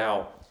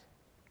 Now,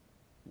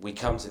 we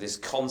come to this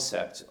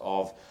concept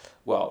of,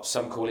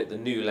 some call it the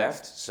New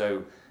Left.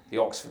 So the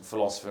Oxford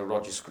philosopher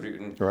Roger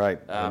Scruton,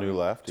 the New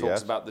Left,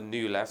 talks about the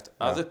New Left.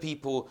 Yeah. Other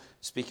people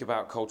speak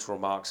about cultural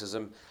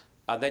Marxism,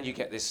 and then you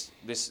get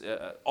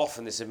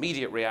often this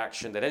immediate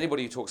reaction that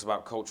anybody who talks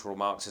about cultural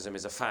Marxism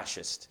is a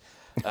fascist,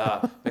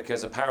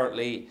 because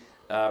apparently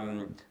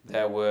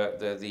there were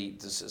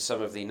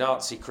some of the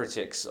Nazi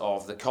critics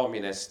of the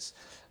communists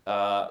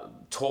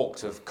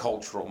talked of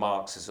cultural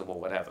Marxism or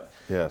whatever.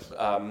 Yes.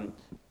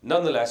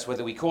 Nonetheless,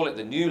 whether we call it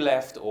the New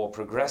Left or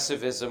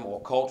progressivism or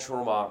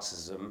cultural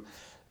Marxism,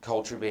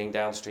 culture being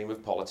downstream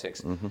of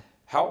politics,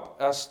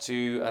 help us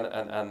to,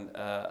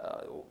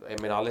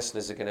 our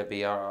listeners are going to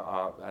be,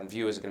 and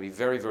viewers are going to be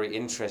very, very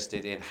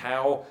interested in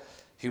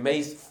who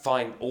may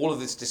find all of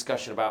this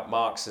discussion about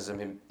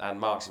Marxism and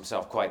Marx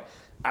himself quite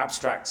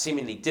abstract,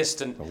 seemingly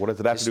distant, what does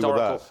it have historical.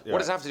 To do with us? Yeah. What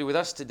does it have to do with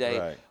us today?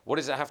 Right. What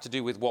does it have to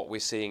do with what we're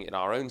seeing in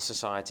our own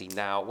society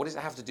now? What does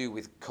it have to do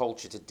with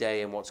culture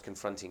today and what's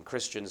confronting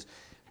Christians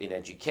in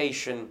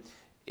education,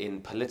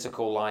 in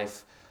political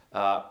life,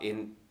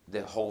 in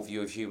the whole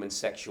view of human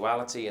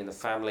sexuality and the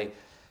family?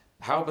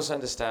 Help us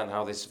understand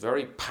how this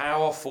very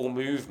powerful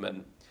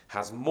movement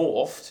has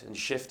morphed and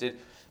shifted.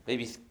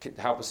 Maybe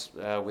help us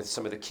with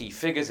some of the key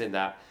figures in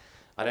that.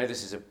 I know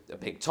this is a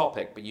big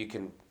topic, but you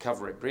can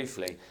cover it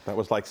briefly. That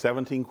was like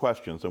 17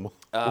 questions, and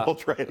we'll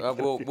try it.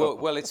 We're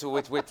trying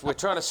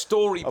to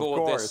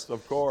storyboard this.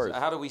 Of course. So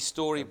how do we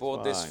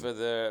storyboard this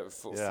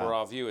for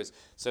our viewers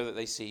so that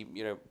they see,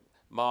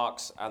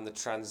 Marx and the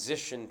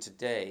transition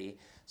today,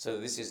 so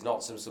that this is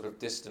not some sort of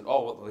distant,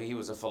 he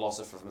was a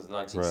philosopher from the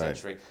 19th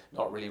century,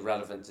 not really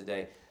relevant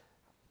today.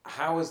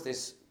 How is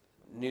this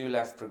New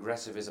Left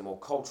progressivism or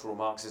cultural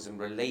Marxism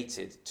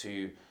related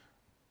to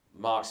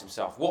Marx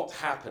himself? What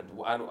happened,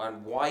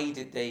 and why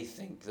did they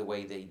think the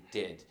way they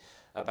did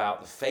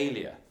about the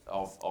failure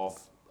of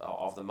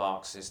of the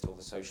Marxist or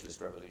the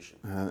socialist revolution.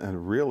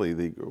 And really,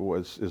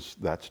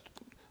 that's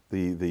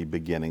the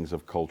beginnings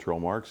of cultural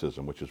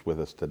Marxism, which is with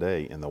us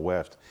today in the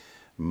West,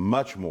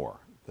 much more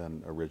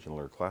than original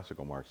or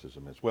classical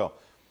Marxism as well.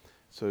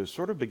 So it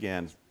sort of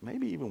began,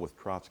 maybe even with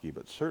Trotsky,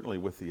 but certainly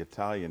with the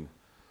Italian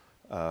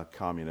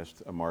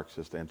communist,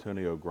 Marxist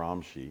Antonio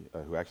Gramsci,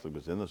 who actually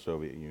was in the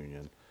Soviet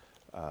Union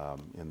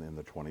in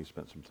the 20s,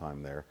 spent some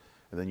time there.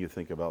 And then you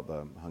think about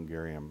the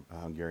Hungarian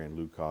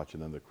Lukács,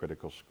 and then the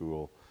critical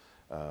school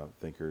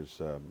thinkers,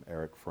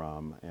 Erich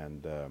Fromm,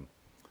 and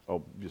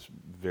just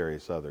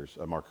various others,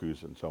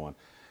 Marcuse and so on.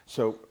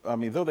 So, I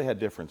mean, though they had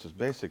differences,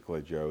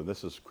 basically, Joe,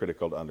 this is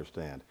critical to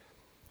understand.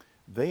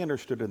 They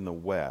understood in the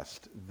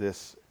West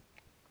this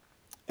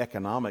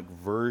economic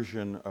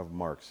version of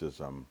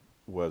Marxism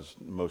was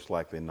most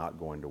likely not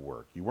going to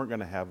work. You weren't going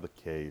to have the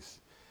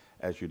case,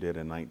 as you did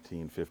in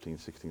 1915,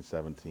 16,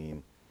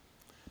 17,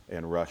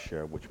 in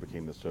Russia, which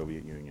became the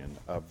Soviet Union,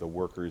 of the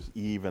workers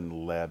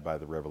even led by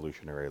the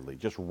revolutionary elite,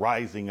 just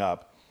rising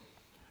up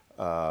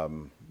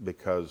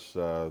because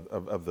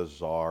of the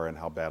czar and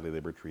how badly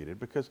they were treated.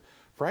 Because,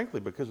 frankly,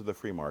 because of the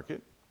free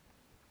market,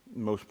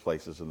 most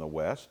places in the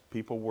West,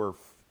 people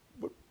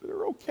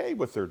they're okay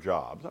with their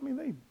jobs. I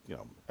mean,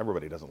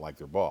 everybody doesn't like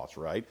their boss,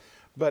 right?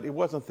 But it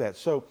wasn't that.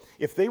 So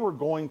if they were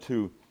going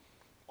to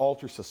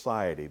alter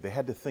society, they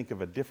had to think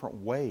of a different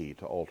way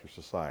to alter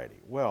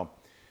society. Well,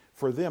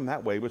 for them,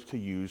 that way was to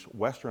use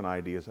Western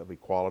ideas of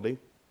equality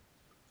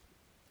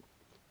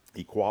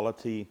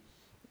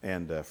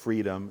and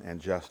freedom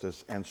and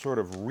justice, and sort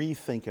of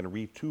rethink and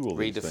retool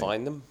these things.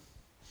 Redefine them?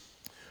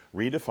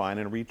 Redefine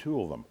and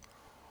retool them.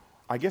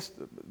 I guess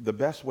the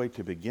best way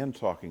to begin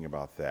talking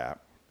about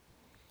that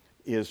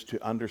is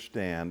to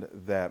understand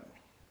that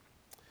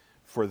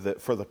for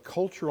the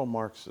cultural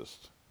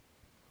Marxist,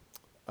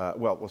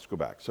 let's go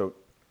back. So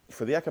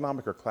for the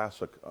economic or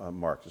classic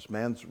Marxist,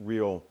 man's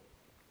real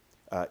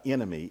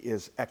enemy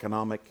is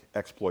economic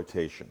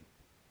exploitation.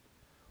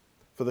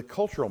 For the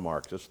cultural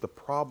Marxist, the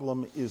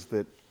problem is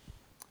that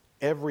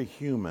every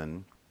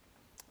human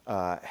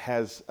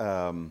has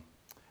a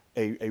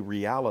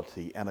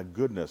reality and a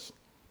goodness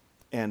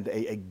and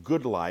a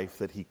good life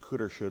that he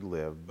could or should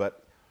live,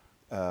 but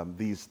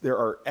there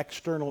are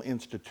external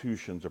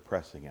institutions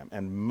oppressing him,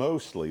 and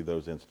mostly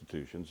those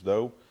institutions,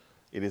 though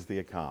it is the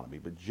economy,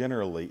 but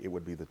generally it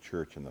would be the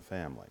church and the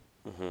family,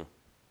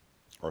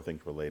 or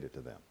things related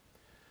to them.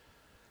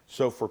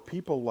 So for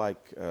people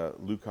like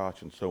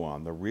Lukács and so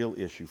on, the real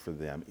issue for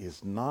them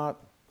is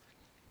not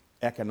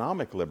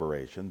economic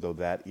liberation, though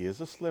that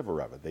is a sliver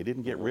of it. They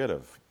didn't get rid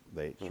of,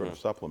 they sort of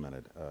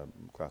supplemented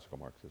classical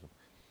Marxism.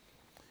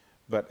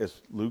 But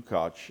as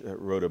Lukács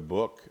wrote a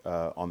book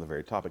on the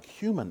very topic,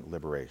 human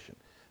liberation.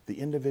 The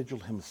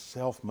individual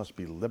himself must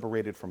be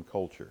liberated from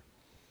culture.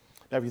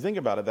 Now, if you think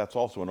about it, that's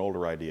also an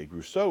older idea.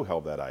 Rousseau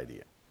held that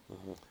idea.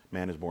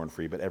 Man is born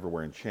free, but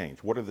everywhere in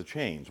chains. What are the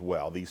chains?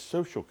 Well, these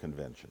social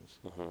conventions.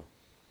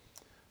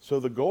 So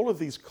the goal of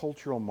these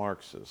cultural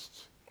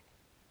Marxists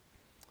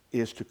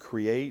is to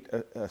create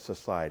a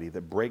society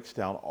that breaks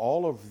down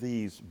all of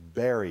these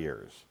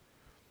barriers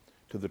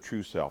to the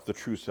true self. The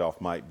true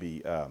self might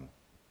be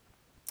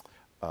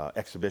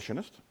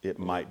exhibitionist, it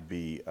might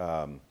be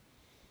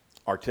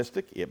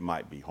artistic, it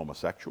might be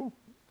homosexual,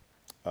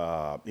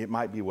 it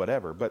might be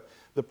whatever. But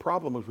the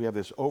problem is we have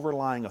this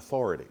overlying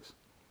authorities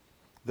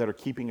that are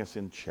keeping us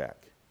in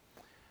check.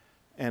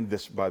 And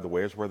this, by the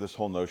way, is where this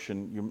whole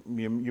notion,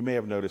 you may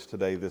have noticed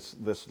today,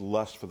 this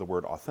lust for the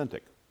word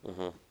authentic.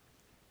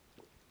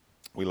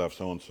 We love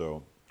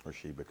so-and-so or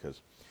she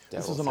because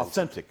this is an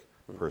authentic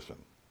person.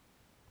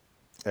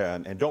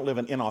 And don't live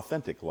an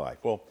inauthentic life.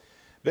 Well,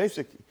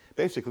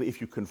 basically,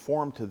 if you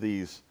conform to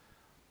these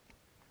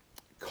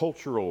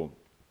cultural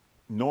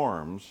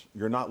norms,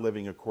 you're not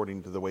living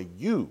according to the way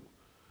you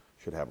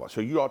should have life. So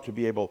you ought to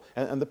be able,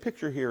 and the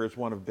picture here is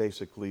one of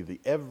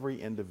basically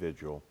every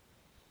individual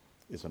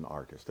is an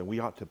artist, and we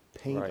ought to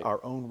paint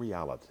our own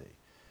reality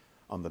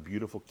on the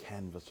beautiful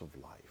canvas of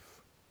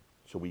life.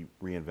 So we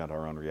reinvent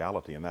our own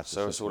reality, and that's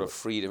so a sort of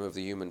freedom of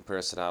the human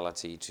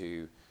personality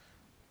to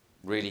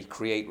really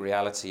create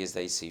reality as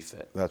they see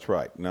fit. That's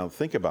right. Now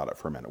think about it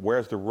for a minute.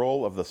 Whereas the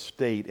role of the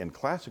state in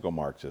classical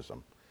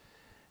Marxism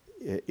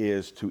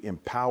is to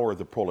empower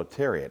the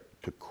proletariat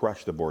to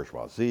crush the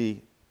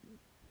bourgeoisie,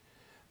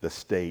 the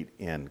state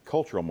in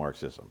cultural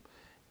Marxism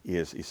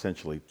is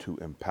essentially to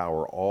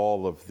empower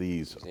all of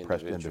these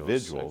oppressed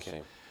individuals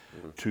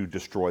to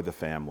destroy the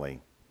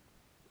family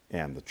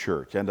and the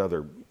church and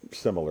other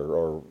similar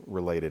or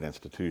related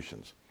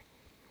institutions.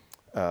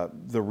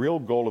 The real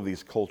goal of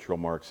these cultural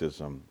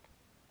Marxism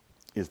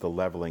is the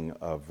leveling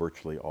of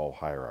virtually all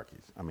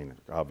hierarchies. I mean,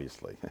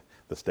 obviously,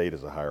 the state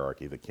is a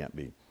hierarchy that can't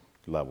be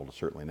leveled,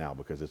 certainly now,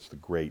 because it's the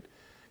great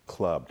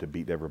club to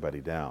beat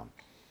everybody down.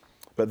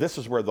 But this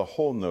is where the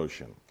whole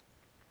notion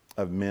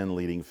of men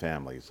leading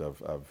families,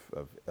 of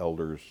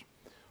elders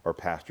or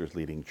pastors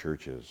leading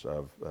churches,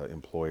 of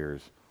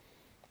employers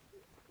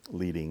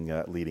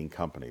leading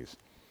companies,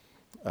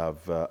 and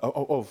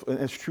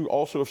it's true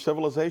also of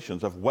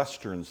civilizations, of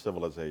Western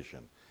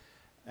civilization,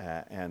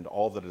 and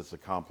all that it's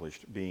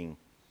accomplished being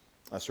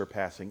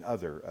surpassing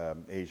other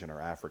Asian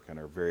or African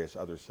or various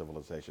other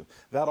civilizations.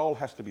 That all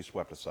has to be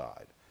swept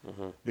aside,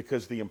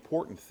 because the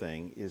important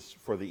thing is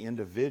for the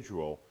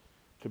individual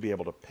to be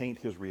able to paint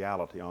his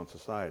reality on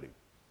society.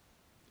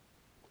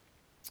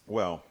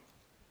 Well,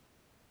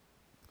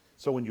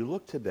 so when you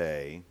look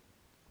today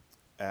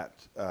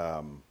at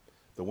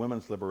the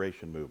women's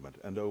liberation movement,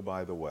 and oh,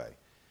 by the way,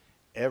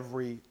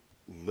 every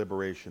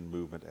liberation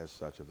movement as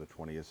such of the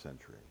 20th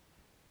century,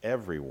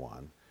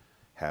 everyone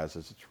has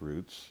as its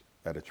roots,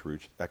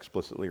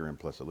 explicitly or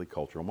implicitly,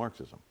 cultural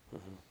Marxism.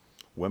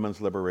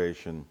 Women's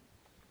liberation,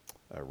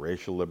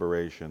 racial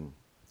liberation,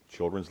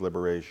 children's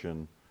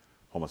liberation,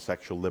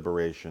 homosexual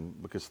liberation,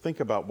 because think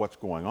about what's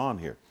going on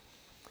here.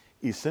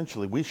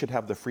 Essentially, we should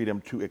have the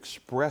freedom to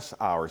express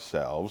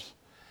ourselves,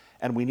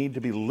 and we need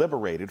to be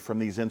liberated from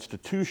these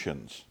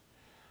institutions,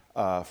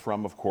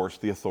 from, of course,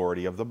 the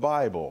authority of the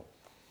Bible.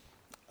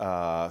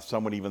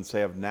 Some would even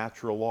say of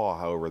natural law,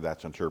 however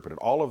that's interpreted.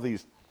 All of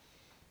these,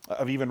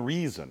 of even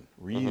reason,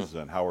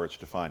 however it's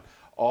defined.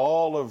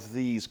 All of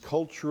these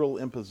cultural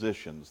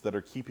impositions that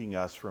are keeping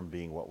us from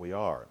being what we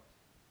are.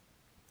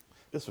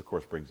 This, of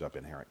course, brings up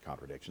inherent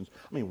contradictions.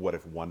 I mean, what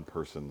if one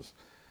person's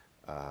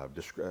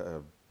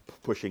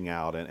pushing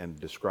out and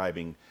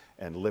describing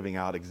and living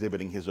out,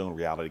 exhibiting his own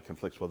reality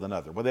conflicts with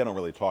another? Well, they don't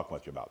really talk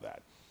much about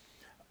that.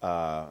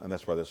 And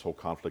that's why this whole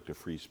conflict of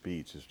free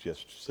speech is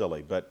just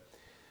silly. But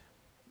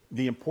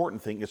the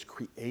important thing is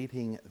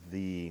creating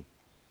the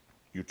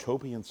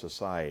utopian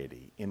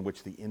society in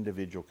which the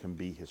individual can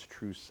be his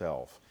true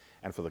self.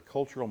 And for the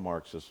cultural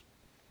Marxists,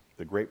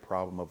 the great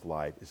problem of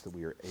life is that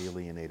we are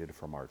alienated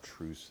from our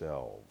true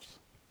selves.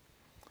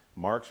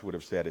 Marx would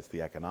have said it's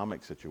the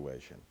economic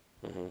situation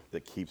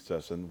that keeps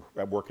us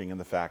working in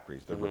the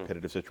factories, the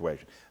repetitive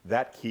situation.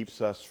 That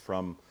keeps us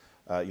from,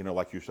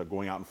 like you said,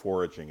 going out and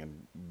foraging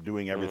and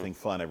doing everything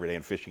fun every day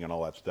and fishing and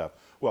all that stuff.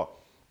 Well,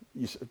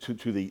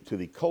 to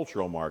the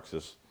cultural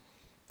Marxists,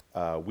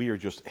 we are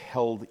just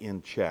held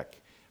in check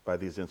by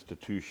these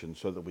institutions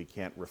so that we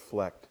can't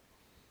reflect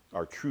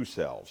our true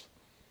selves.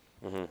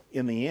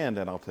 In the end,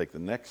 and I'll take the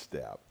next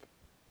step,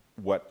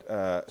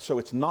 so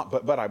it's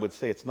not, but I would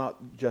say it's not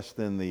just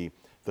in the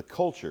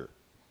culture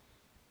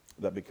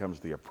that becomes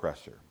the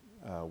oppressor.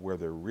 Where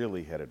they're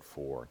really headed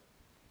for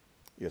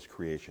is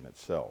creation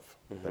itself,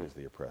 that is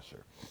the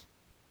oppressor.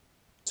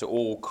 So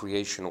all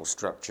creational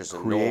structures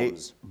and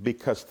norms.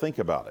 Because think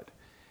about it.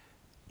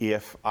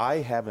 If I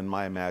have in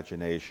my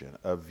imagination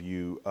a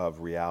view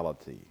of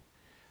reality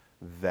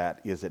that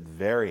is at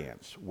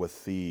variance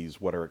with these,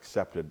 what are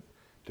accepted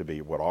to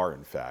be, what are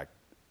in fact,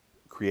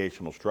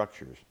 creational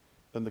structures,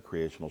 then the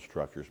creational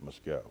structures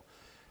must go.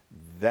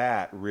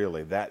 That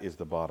is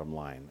the bottom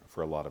line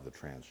for a lot of the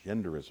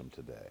transgenderism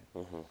today.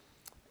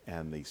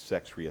 And the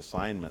sex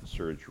reassignment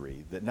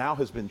surgery that now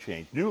has been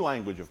changed. New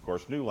language, of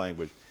course,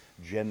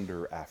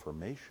 gender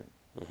affirmation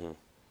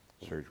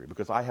surgery,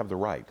 because I have the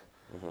right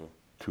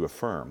to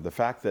affirm. The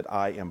fact that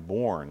I am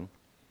born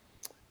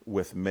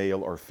with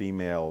male or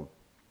female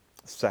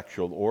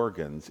sexual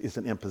organs is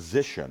an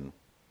imposition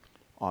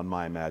on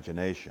my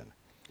imagination.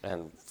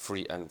 And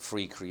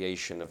free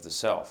creation of the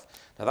self.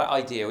 Now that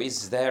idea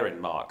is there in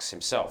Marx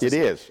himself. It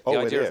is. The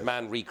idea of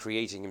man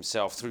recreating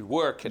himself through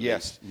work, at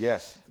least.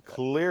 Yes.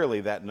 Clearly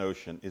that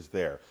notion is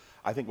there.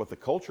 I think what the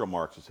cultural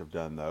Marxists have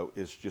done, though,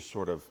 is just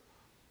sort of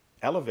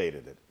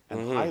elevated it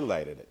and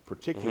highlighted it,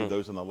 particularly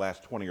those in the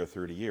last 20 or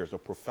 30 years, a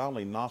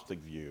profoundly Gnostic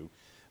view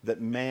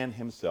that man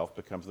himself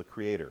becomes the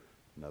creator.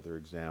 Another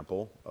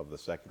example of the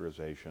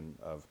secularization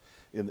of,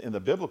 in the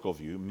biblical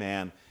view,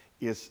 man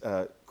is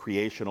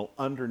creational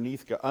under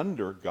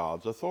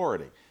God's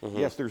authority.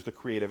 Yes, there's the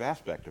creative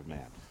aspect of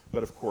man,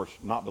 but of course,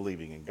 not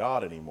believing in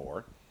God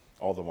anymore,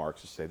 all the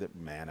Marxists say that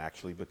man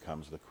actually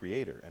becomes the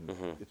creator, and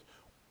it's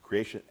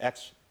creation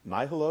ex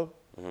nihilo.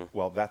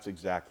 Well, that's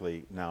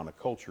exactly now in a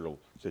cultural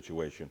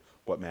situation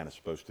what man is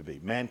supposed to be.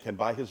 Man can,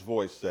 by his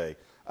voice, say,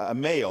 a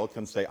male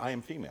can say, I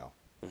am female,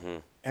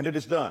 and it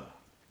is done,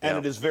 and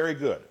it is very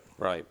good.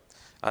 Right,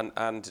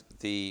 and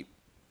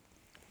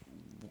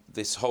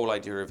this whole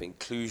idea of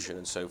inclusion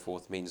and so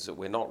forth means that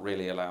we're not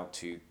really allowed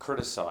to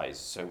criticize.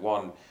 So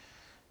one,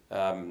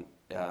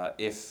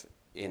 if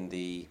in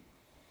the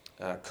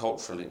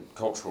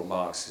cultural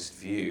Marxist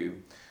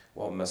view,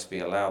 one must be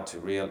allowed to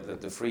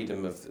the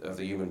freedom of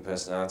the human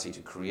personality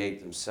to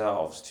create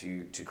themselves,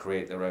 to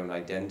create their own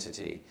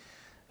identity.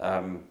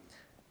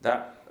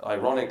 That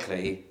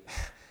ironically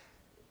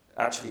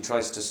actually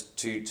tries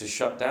to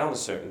shut down a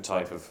certain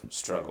type of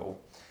struggle,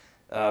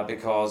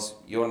 because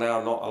you're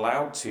now not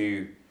allowed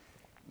to.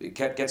 It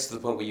gets to the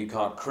point where you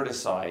can't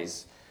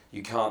criticize,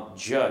 you can't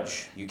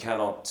judge, you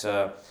cannot,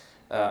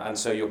 and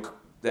so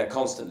they're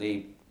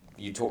constantly.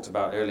 You talked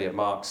about earlier,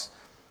 Marx,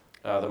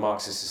 the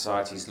Marxist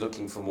society is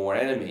looking for more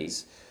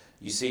enemies.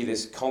 You see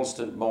this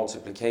constant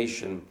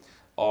multiplication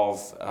of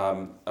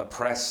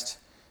oppressed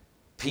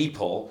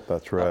people,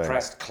 that's right,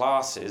 oppressed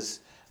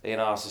classes in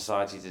our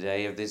society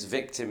today, of this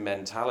victim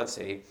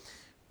mentality,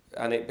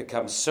 and it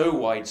becomes so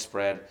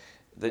widespread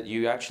that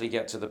you actually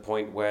get to the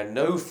point where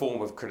no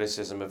form of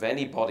criticism of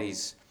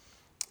anybody's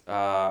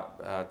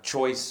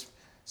choice,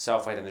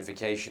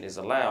 self-identification is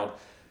allowed,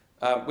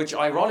 which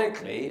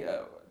ironically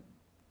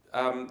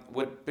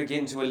would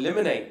begin to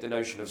eliminate the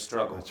notion of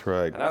struggle. That's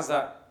right. And as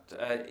that,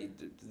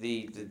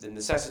 the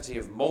necessity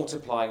of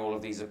multiplying all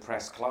of these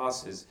oppressed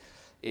classes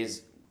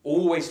is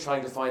always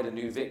trying to find a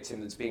new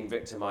victim that's being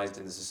victimized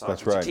in the society.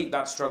 That's right. To keep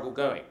that struggle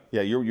going.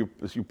 Yeah,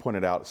 as you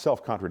pointed out,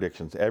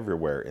 self-contradictions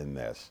everywhere in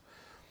this.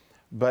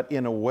 But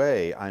in a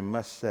way, I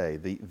must say,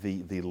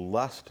 the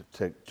lust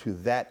to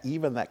that,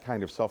 even that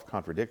kind of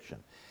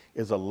self-contradiction,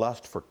 is a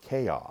lust for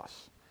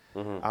chaos,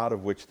 out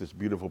of which this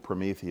beautiful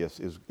Prometheus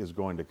is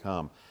going to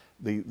come.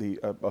 The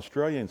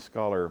Australian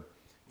scholar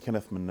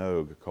Kenneth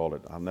Minogue called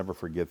it, I'll never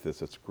forget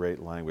this, it's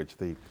great language,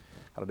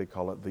 how did he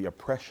call it? The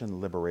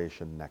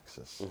oppression-liberation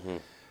nexus.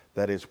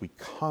 That is, we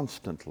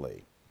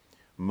constantly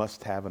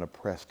must have an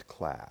oppressed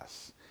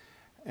class.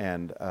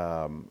 And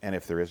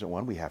if there isn't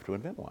one, we have to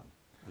invent one.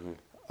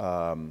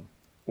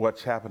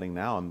 What's happening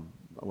now, and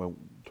we'll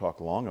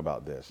talk long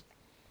about this,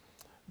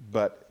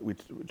 but we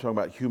talk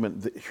about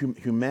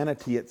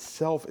humanity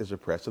itself is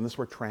oppressed, and this is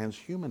where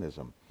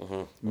transhumanism.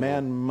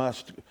 Man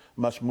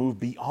must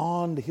move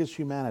beyond his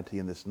humanity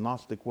in this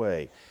Gnostic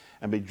way,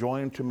 and be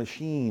joined to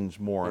machines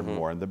more and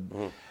more.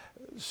 And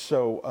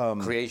so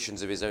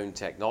creations of his own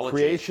technology.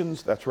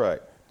 Creations, that's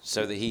right.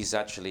 So that he's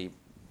actually,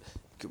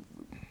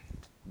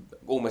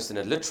 almost in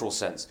a literal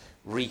sense,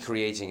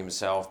 recreating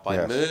himself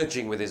by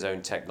merging with his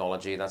own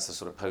technology. That's the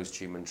sort of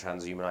post-human,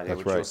 transhuman idea,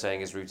 which you're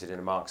saying is rooted in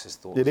a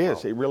Marxist thought. It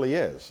is. It really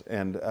is.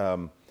 And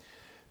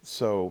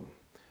so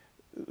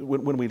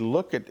when we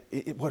look at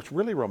it, what's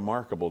really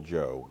remarkable,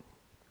 Joe,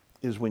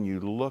 is when you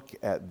look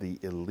at the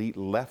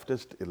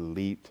leftist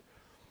elite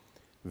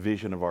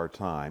vision of our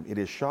time, it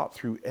is shot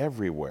through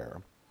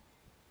everywhere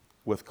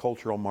with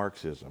cultural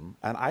Marxism.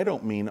 And I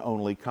don't mean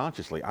only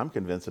consciously. I'm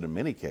convinced that in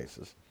many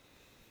cases,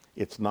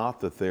 it's not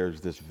that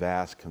there's this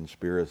vast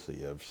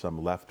conspiracy of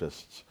some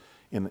leftists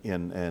in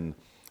an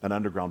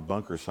underground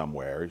bunker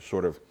somewhere,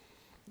 sort of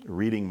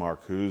reading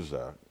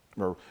Marcuse,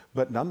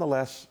 but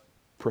nonetheless,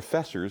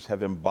 professors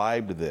have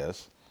imbibed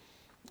this,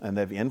 and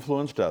they've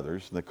influenced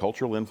others. The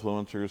cultural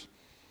influencers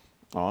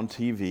on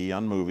TV,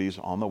 on movies,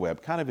 on the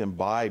web, kind of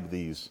imbibe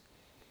these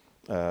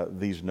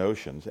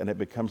notions, and it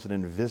becomes an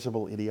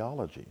invisible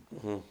ideology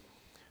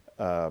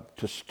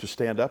to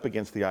stand up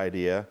against the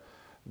idea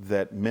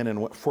that men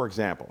and, for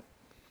example,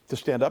 to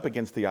stand up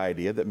against the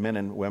idea that men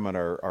and women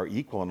are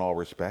equal in all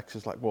respects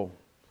is like, well,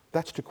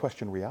 that's to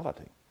question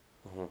reality.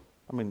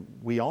 I mean,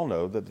 we all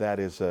know that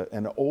is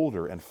an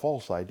older and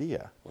false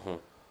idea.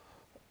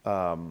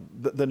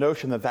 The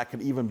notion that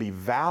could even be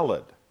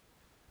valid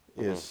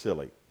is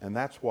silly. And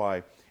that's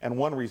why, and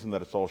one reason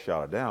that it's all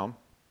shouted down,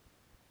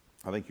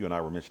 I think you and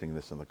I were mentioning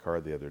this in the car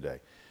the other day.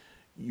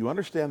 You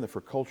understand that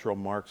for cultural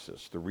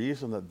Marxists, the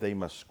reason that they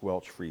must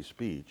squelch free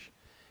speech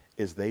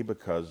is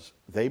because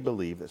they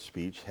believe that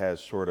speech has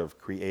sort of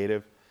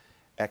creative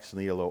ex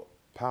nihilo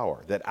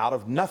power, that out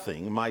of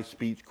nothing my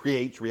speech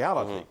creates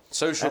reality.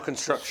 Social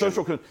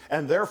construction.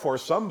 And therefore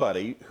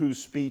somebody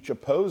whose speech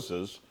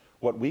opposes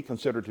what we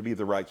consider to be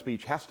the right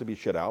speech has to be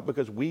shut out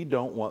because we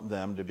don't want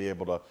them to be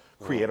able to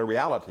create a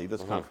reality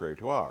that's contrary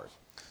to ours.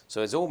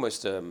 So it's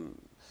almost a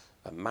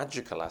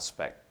magical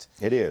aspect.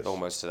 It is.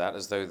 Almost to that,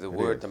 as though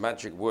the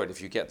magic word,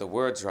 if you get the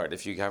words right,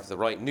 if you have the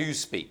right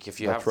newspeak, if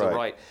you have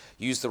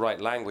use the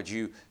right language,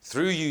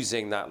 through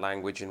using that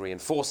language and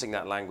reinforcing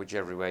that language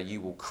everywhere,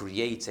 you will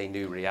create a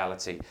new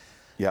reality.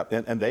 Yeah,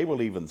 and they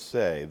will even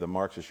say, the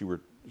Marxist,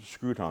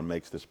 Scruton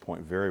makes this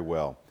point very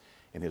well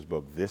in his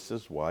book, this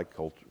is why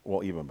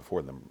even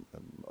before them,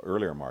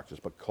 earlier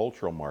Marxists, but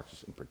cultural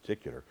Marxists in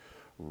particular,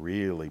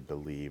 really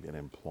believe in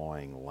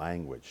employing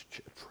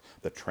language.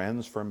 The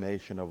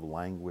transformation of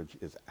language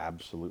is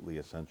absolutely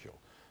essential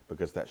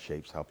because that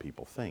shapes how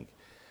people think.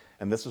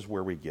 And this is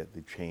where we get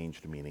the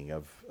changed meaning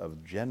of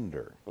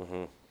gender.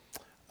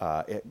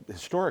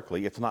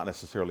 Historically, it's not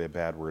necessarily a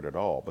bad word at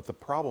all, but the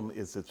problem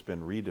is it's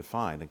been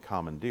redefined and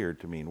commandeered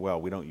to mean,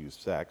 well, we don't use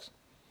sex.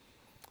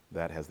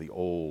 That has the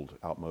old,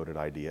 outmoded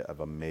idea of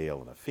a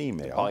male and a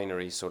female. The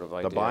binary sort of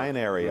idea. The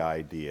binary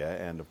idea,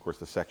 and of course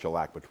the sexual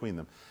act between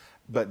them.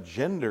 But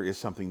gender is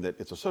something that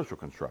it's a social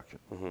construction.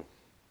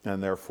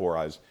 And therefore,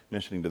 I was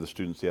mentioning to the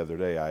students the other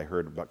day, I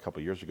heard about a couple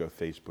of years ago,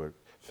 Facebook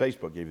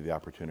gave you the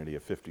opportunity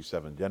of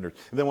 57 genders.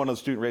 And then one of the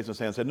students raised his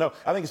hand and said, no,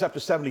 I think it's up to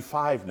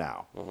 75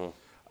 now.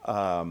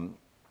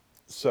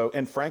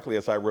 And frankly,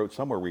 as I wrote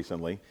somewhere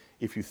recently,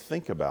 if you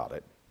think about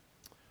it,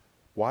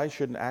 why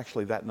shouldn't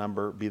actually that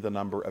number be the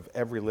number of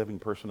every living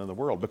person in the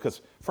world?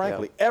 Because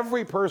frankly,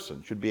 every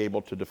person should be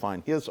able to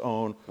define his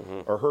own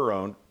or her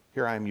own.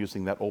 Here I am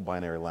using that old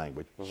binary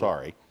language,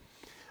 sorry.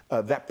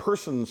 That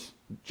person's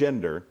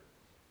gender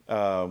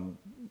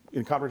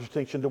in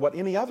contradistinction to what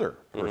any other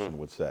person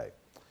would say.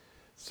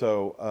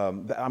 So,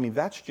 I mean,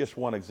 that's just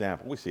one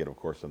example. We see it, of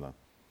course, in the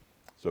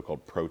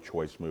so-called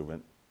pro-choice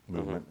movement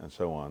and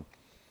so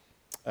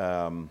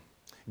on.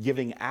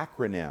 Giving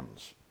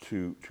acronyms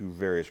to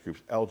various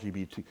groups,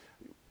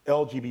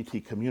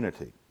 LGBT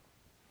community.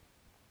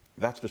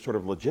 That's to sort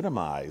of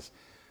legitimize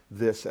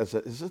this as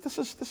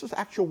this is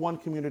actual one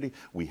community.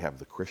 We have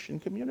the Christian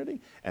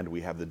community, and we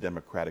have the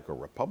Democratic or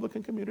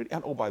Republican community,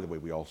 and oh, by the way,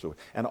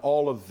 and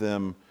all of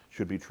them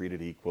should be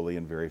treated equally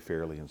and very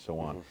fairly, and so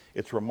on.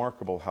 It's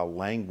remarkable how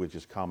language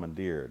is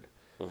commandeered.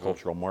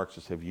 Cultural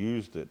Marxists have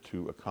used it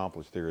to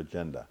accomplish their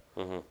agenda.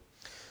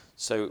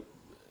 So,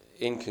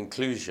 in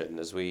conclusion,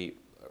 as we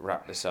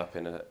wrap this up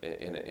in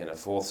a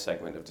fourth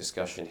segment of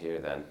discussion here,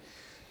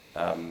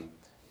 then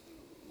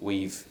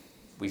we've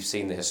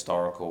seen the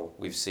historical,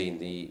 we've seen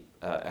the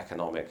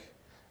economic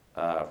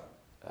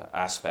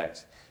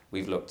aspect.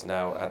 We've looked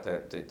now at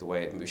the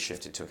way it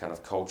shifted to a kind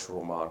of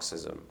cultural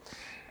Marxism,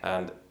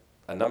 and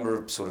a number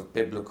of sort of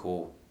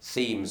biblical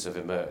themes have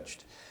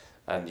emerged,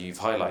 and you've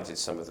highlighted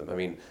some of them. I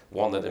mean,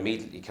 one that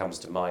immediately comes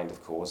to mind,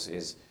 of course,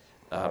 is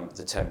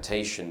the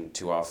temptation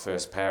to our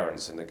first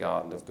parents in the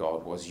Garden of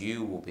God was,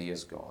 you will be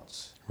as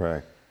gods.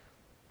 Right.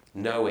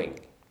 Knowing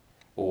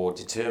or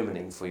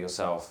determining for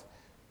yourself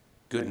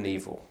good and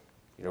evil,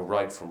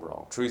 right from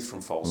wrong, truth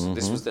from false.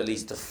 This was at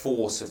least the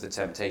force of the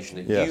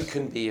temptation, that you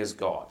can be as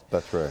God.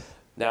 That's right.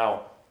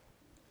 Now,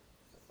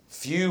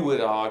 few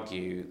would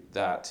argue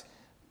that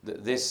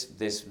this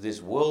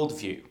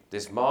worldview,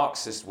 this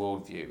Marxist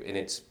worldview, in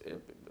its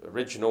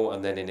original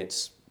and then in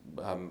its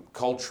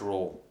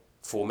cultural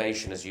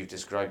formation, as you've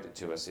described it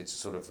to us, it's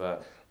sort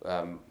of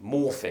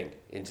morphing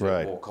into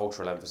a more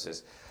cultural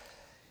emphasis,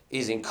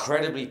 is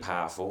incredibly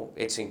powerful.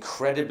 It's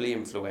incredibly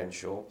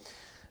influential.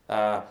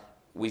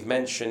 We've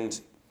mentioned,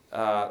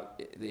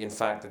 in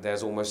fact, that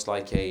there's almost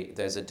like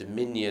there's a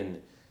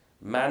dominion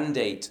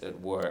mandate at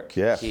work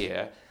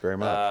here, very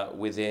much.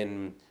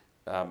 within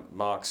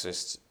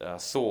Marxist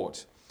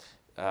thought,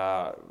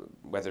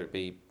 whether it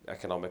be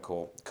economic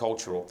or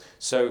cultural.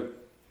 So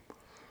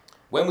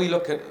when we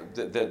look at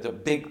the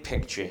big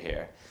picture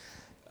here,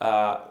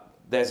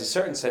 there's a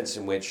certain sense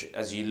in which,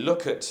 as you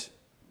look at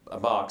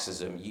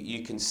Marxism,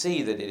 you can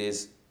see that it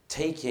is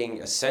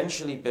taking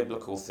essentially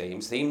biblical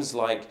themes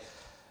like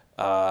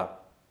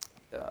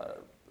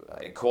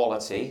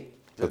equality,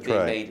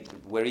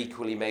 we're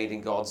equally made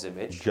in God's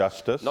image.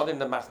 Justice. Not in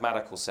the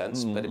mathematical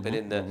sense, but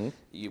in the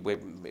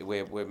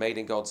we're made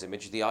in God's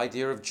image. The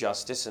idea of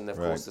justice, and of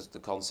course the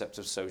concept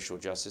of social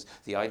justice.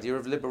 The idea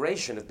of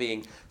liberation, of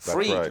being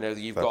free.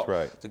 You've got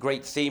the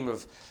great theme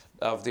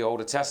of the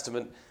Old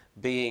Testament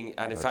being,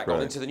 and in fact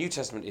gone into the New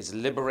Testament, is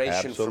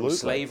liberation from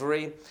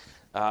slavery.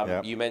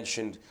 You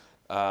mentioned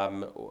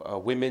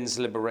women's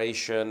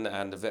liberation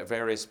and the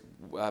various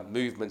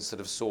movements that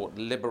have sought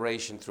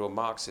liberation through a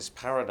Marxist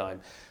paradigm.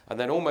 And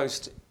then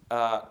almost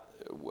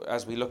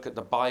as we look at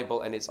the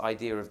Bible and its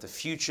idea of the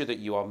future, that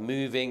you are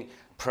moving,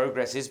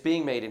 progress is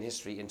being made in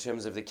history in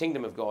terms of the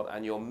kingdom of God,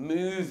 and you're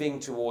moving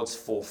towards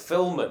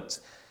fulfillment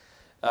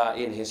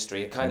in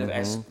history, a kind of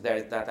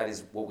that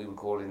is what we would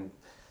call, in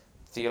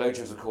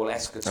theologians would call,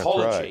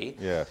 eschatology.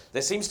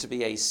 There seems to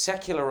be a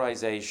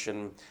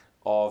secularization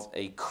of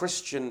a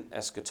Christian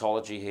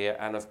eschatology here,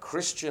 and of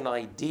Christian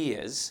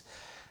ideas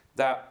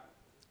that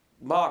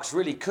Marx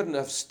really couldn't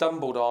have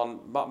stumbled on.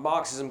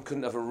 Marxism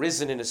couldn't have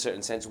arisen in a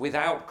certain sense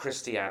without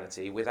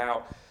Christianity,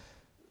 without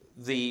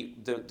the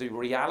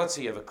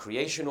reality of a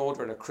creation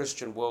order and a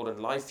Christian world and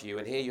life view.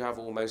 And here you have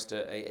almost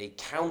a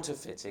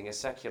counterfeiting, a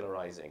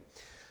secularizing.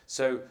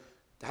 So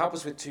help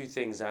us with two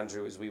things,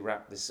 Andrew, as we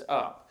wrap this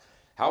up.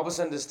 Help us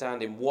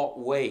understand in what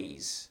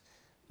ways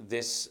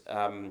this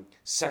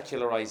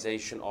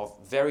secularization of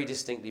very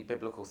distinctly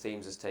biblical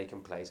themes has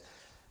taken place,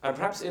 and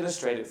perhaps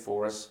illustrate it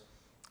for us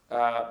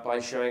by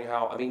showing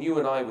how, you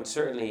and I would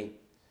certainly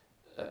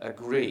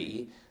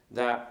agree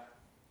that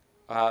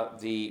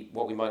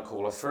what we might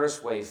call a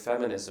first wave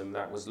feminism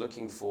that was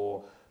looking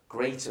for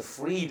greater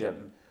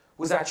freedom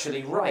was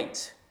actually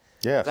right.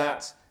 Yes.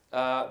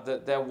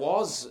 That there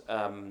was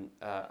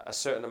a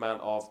certain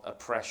amount of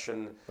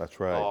oppression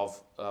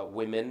of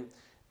women,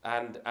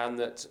 and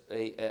that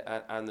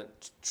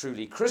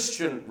truly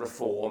Christian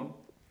reform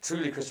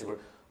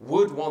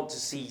would want to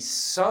see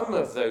some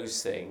of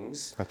those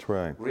things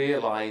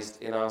realized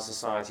in our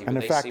society. And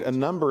in fact, a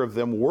number of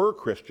them were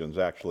Christians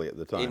actually at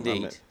the time.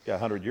 Indeed.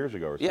 100 years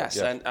ago or so. Yes,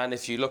 and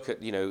if you look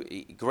at,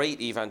 great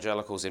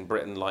evangelicals in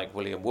Britain like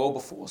William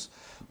Wilberforce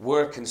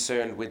were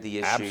concerned with the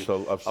issue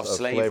of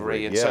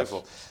slavery and so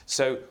forth.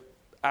 So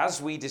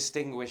as we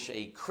distinguish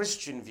a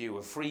Christian view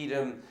of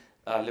freedom,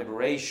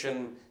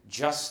 liberation,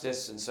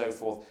 justice, and so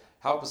forth,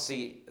 help us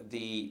see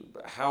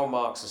how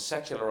Marx has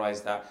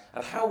secularized that,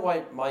 and how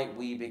might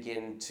we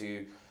begin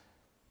to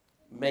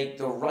make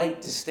the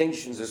right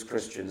distinctions as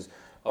Christians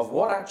of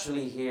what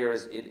actually here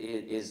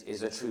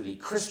is a truly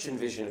Christian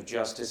vision of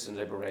justice and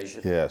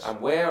liberation, and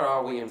where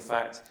are we in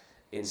fact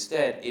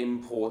instead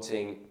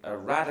importing a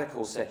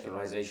radical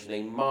secularization,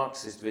 a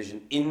Marxist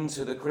vision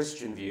into the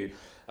Christian view,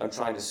 and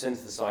trying to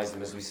synthesize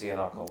them as we see in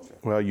our culture.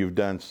 Well, you've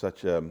done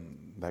such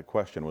that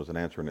question was an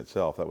answer in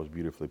itself. That was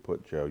beautifully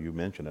put, Joe. You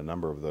mentioned a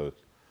number of those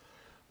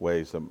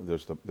ways.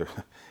 There's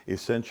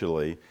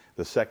essentially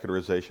the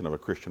secularization of a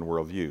Christian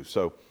worldview.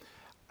 So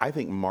I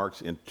think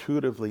Marx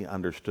intuitively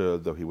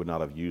understood, though he would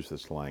not have used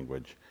this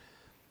language,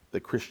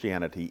 that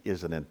Christianity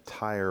is an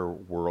entire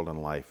world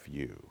and life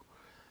view.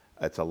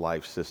 It's a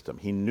life system.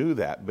 He knew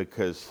that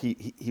because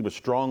he was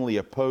strongly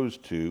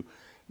opposed to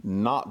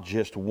not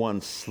just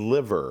one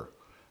sliver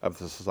of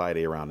the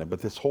society around him,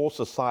 but this whole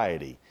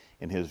society,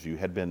 in his view,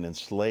 had been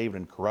enslaved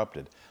and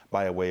corrupted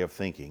by a way of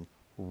thinking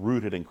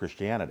rooted in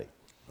Christianity.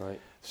 Right.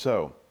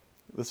 So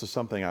this is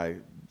something I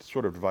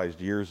sort of devised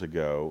years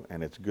ago,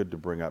 and it's good to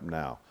bring up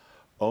now.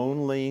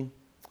 Only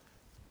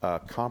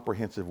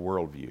comprehensive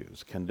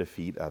worldviews can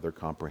defeat other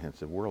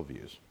comprehensive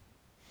worldviews.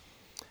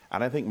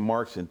 And I think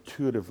Marx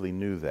intuitively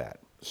knew that.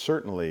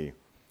 Certainly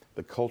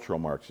the cultural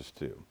Marxists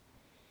too.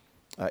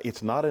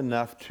 It's not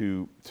enough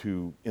to,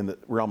 in the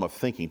realm of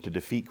thinking, to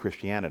defeat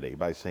Christianity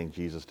by saying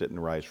Jesus didn't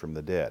rise from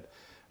the dead.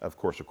 Of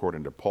course,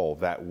 according to Paul,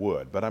 that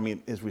would. But I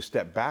mean, as we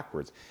step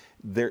backwards,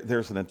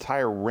 there's an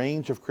entire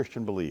range of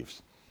Christian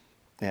beliefs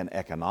in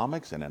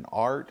economics and in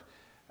art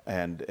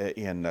and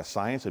in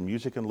science and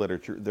music and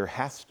literature. There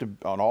has to,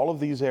 on all of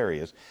these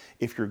areas,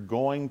 if you're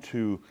going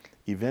to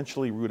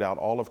eventually root out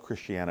all of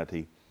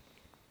Christianity,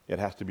 it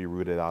has to be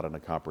rooted out in a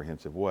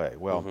comprehensive way.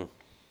 Well,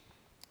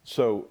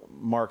 so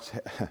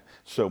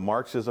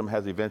Marxism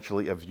has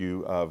eventually a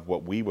view of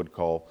what we would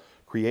call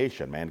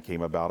creation. Man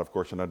came about, of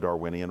course, in a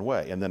Darwinian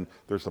way. And then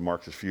there's the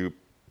Marxist view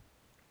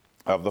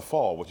of the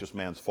fall, which is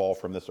man's fall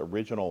from this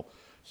original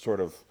sort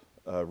of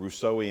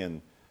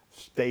Rousseauian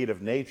state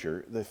of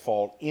nature, the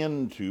fall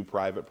into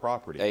private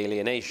property.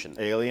 Alienation.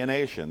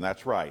 Alienation,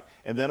 that's right.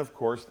 And then, of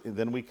course,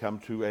 then we come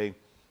to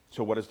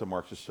so what is the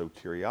Marxist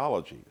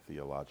soteriology?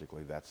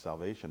 Theologically, that's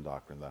salvation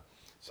doctrine. The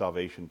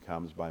salvation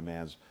comes by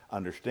man's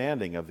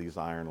understanding of these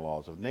iron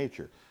laws of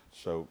nature,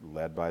 so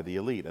led by the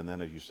elite. And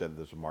then, as you said,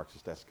 there's a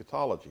Marxist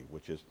eschatology,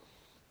 which is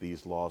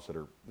these laws that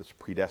are this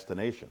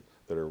predestination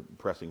that are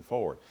pressing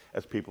forward.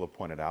 As people have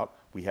pointed out,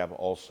 we have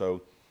also,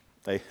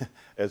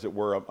 as it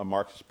were, a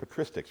Marxist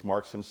patristics.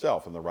 Marx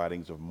himself and the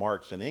writings of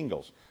Marx and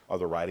Engels are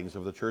the writings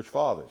of the Church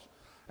Fathers.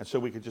 And so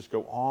we could just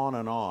go on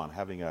and on,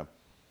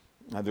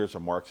 there's a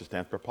Marxist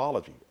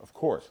anthropology, of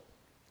course.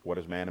 What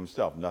is man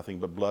himself? Nothing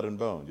but blood and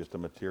bone, just a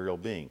material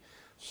being.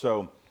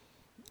 So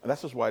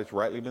this is why it's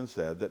rightly been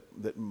said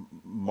that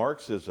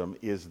Marxism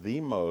is the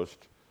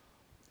most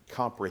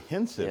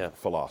comprehensive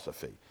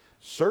philosophy,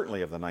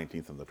 certainly of the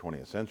 19th and the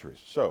 20th centuries.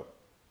 So,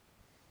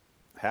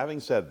 having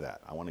said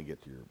that, I want to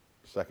get to your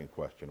second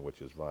question,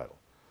 which is vital.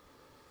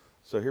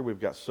 So here we've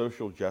got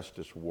social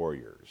justice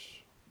warriors,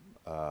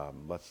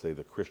 let's say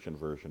the Christian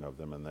version of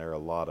them, and there are a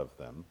lot of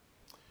them,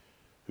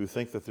 who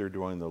think that they're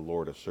doing the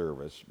Lord a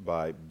service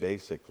by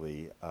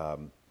basically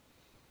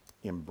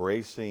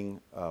embracing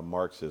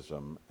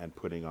Marxism and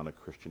putting on a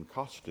Christian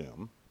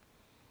costume,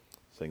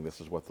 saying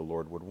this is what the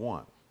Lord would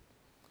want.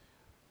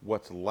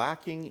 What's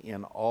lacking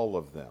in all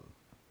of them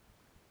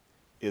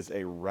is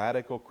a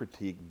radical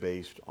critique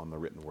based on the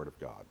written Word of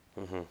God.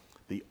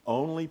 The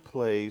only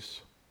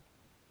place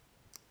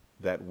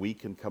that we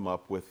can come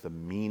up with the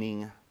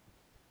meaning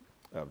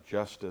of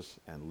justice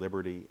and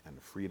liberty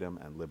and freedom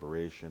and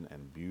liberation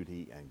and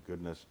beauty and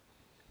goodness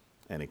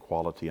and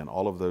equality and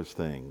all of those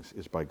things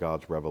is by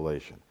God's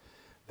revelation.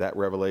 That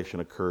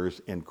revelation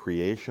occurs in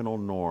creational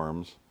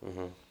norms,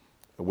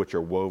 which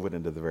are woven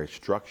into the very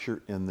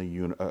structure of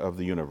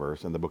the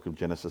universe. And the book of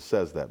Genesis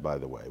says that, by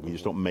the way. We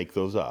just don't make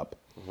those up.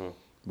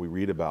 We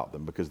read about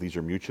them because these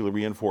are mutually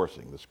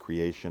reinforcing, this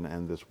creation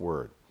and this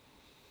word.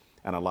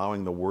 And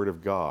allowing the Word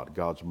of God,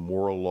 God's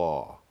moral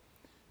law,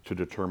 to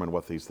determine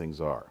what these things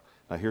are.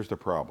 Now, here's the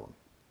problem.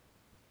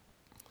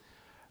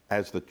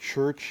 As the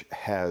church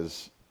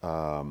has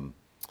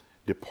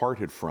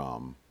departed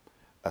from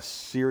a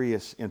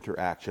serious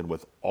interaction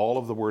with all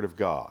of the Word of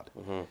God,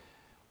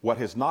 what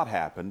has not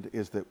happened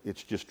is that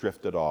it's just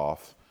drifted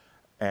off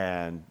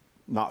and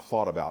not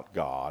thought about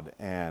God,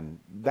 and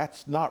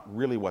that's not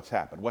really what's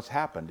happened. What's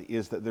happened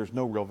is that there's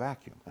no real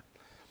vacuum.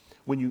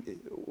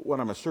 What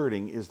I'm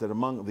asserting is that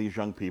among these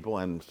young people,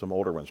 and some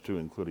older ones too,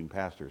 including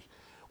pastors,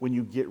 when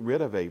you get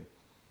rid of a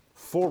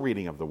full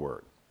reading of the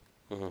Word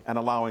and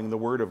allowing the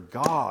Word of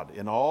God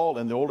in the Old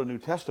and New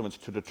Testaments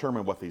to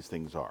determine what these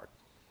things are,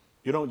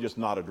 you don't just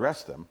not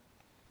address them,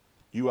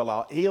 you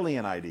allow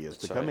alien ideas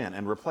to come in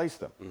and replace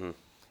them.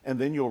 And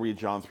then you'll read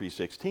John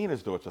 3:16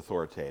 as though it's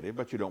authoritative,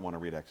 but you don't want to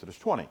read Exodus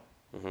 20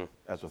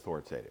 as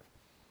authoritative.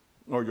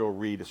 Or you'll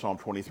read Psalm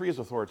 23 as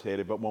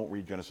authoritative, but won't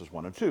read Genesis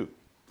 1 and 2.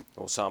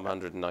 Or Psalm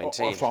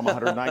 119. Or Psalm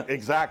 119,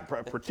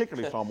 exactly,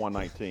 particularly Psalm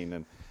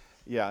 119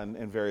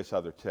 and various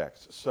other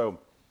texts. So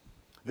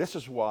this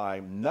is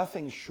why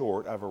nothing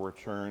short of a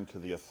return to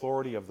the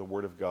authority of the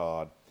Word of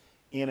God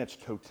in its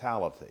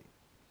totality,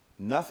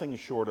 nothing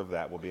short of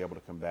that will be able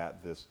to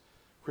combat this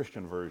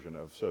Christian version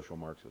of social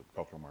Marxism,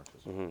 cultural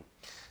Marxism.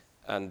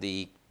 And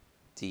the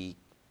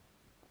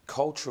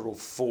cultural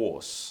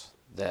force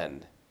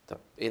then,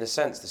 in a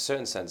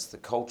certain sense, the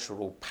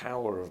cultural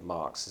power of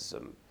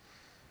Marxism,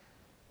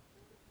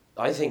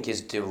 I think,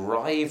 is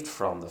derived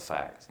from the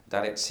fact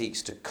that it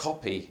seeks to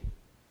copy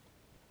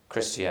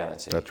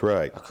Christianity. That's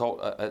right.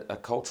 A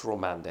cultural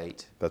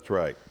mandate. That's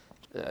right.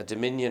 A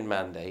dominion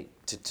mandate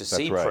to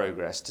see right.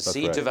 progress, to That's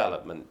see right.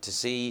 development, to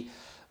see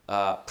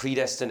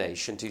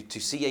predestination, to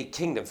see a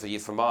kingdom.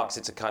 For Marx,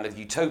 it's a kind of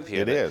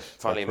utopia. It is.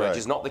 Finally That's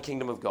emerges, right. not the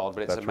kingdom of God,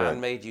 but it's That's a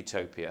man-made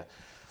utopia.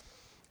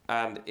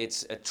 And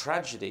it's a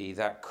tragedy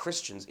that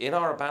Christians, in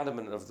our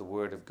abandonment of the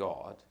Word of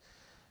God,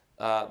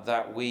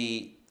 that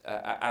we,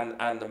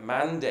 and the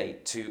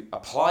mandate to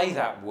apply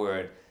that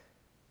Word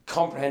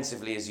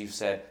comprehensively, as you've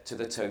said, to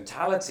the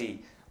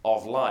totality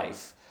of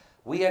life,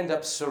 we end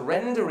up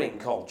surrendering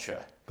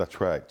culture. That's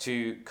right.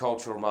 To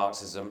cultural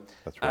Marxism.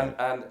 That's right.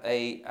 And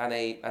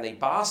a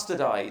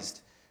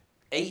bastardized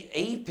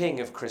aping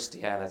of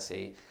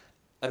Christianity.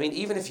 I mean,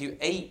 even if you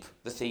ape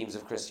the themes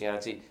of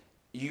Christianity,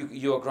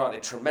 you are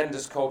granted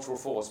tremendous cultural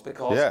force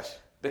because Yes.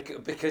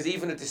 because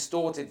even a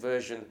distorted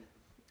version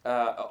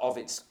of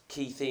its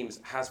key themes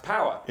has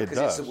power because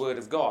does. it's the Word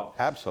of God.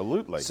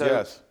 Absolutely. So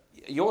yes.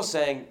 you're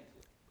saying,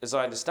 as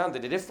I understand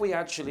it, that if we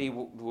actually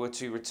were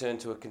to return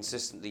to a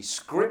consistently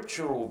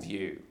scriptural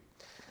view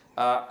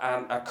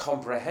and a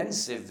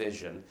comprehensive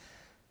vision,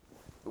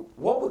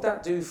 what would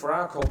that do for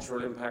our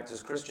cultural impact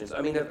as Christians?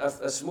 I mean,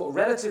 a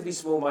relatively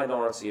small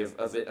minority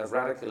of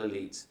radical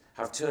elites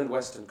have turned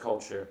Western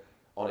culture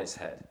on its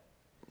head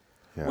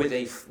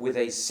Yes. with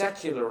a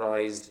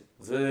secularized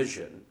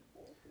version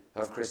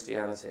of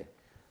Christianity.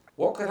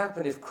 What could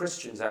happen if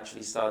Christians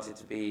actually started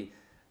to be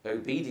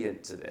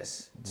obedient to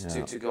this,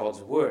 to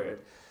God's word,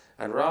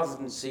 and rather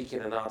than seeking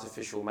an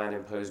artificial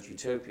man-imposed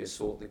utopia,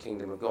 sought the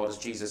kingdom of God, as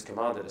Jesus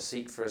commanded us,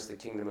 seek first the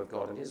kingdom of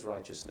God and his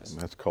righteousness?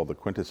 That's called the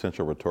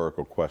quintessential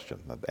rhetorical question.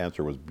 The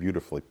answer was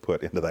beautifully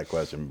put into that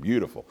question.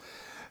 Beautiful.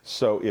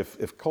 So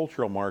if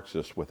cultural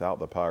Marxists, without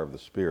the power of the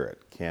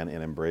Spirit, can,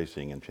 in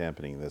embracing and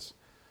championing this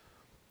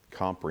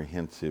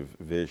comprehensive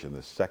vision,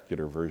 this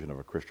secular version of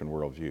a Christian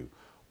worldview,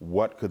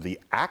 what could the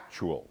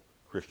actual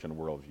Christian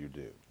worldview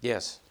do?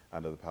 Yes.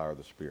 Under the power of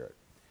the Spirit?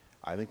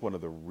 I think one of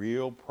the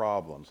real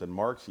problems, and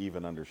Marx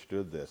even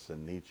understood this,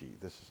 and Nietzsche,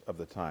 this is of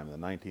the time, the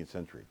 19th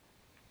century,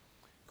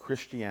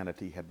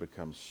 Christianity had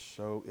become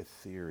so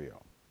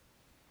ethereal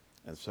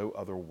and so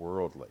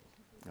otherworldly.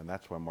 And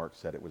that's why Marx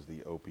said it was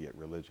the opiate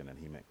religion, and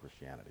he meant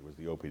Christianity. It was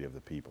the opiate of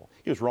the people.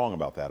 He was wrong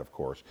about that, of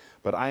course,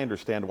 but I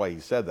understand why he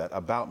said that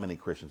about many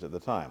Christians at the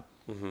time.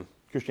 Mm-hmm.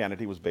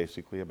 Christianity was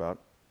basically about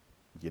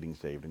getting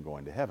saved and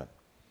going to heaven.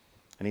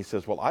 And he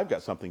says, well, I've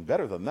got something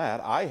better than that.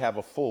 I have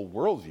a full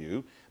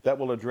worldview that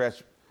will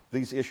address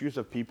these issues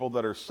of people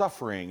that are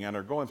suffering and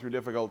are going through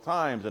difficult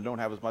times and don't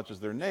have as much as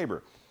their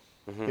neighbor.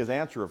 Mm-hmm. His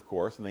answer, of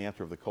course, and the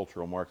answer of the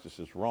cultural Marxist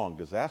is wrong,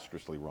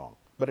 disastrously wrong.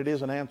 But it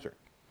is an answer.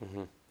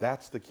 Mm-hmm.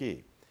 That's the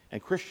key.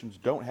 And Christians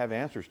don't have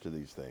answers to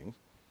these things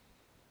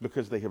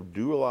because they have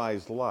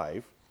dualized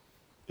life.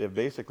 They've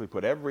basically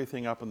put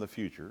everything up in the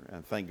future,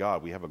 and thank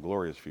God we have a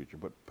glorious future,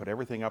 but put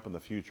everything up in the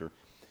future,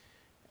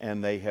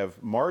 and they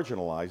have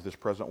marginalized this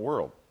present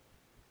world.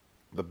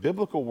 The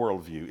biblical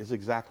worldview is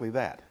exactly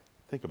that.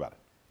 Think about it.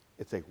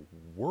 It's a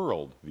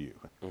world view.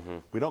 Mm-hmm.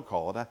 We don't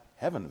call it a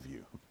heaven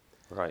view.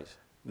 Right.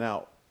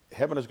 Now,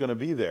 heaven is going to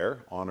be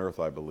there on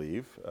earth, I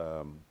believe.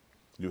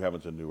 New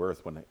heavens and new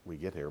earth when we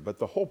get here. But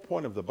the whole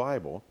point of the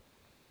Bible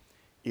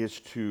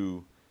is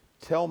to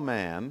tell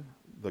man,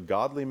 the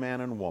godly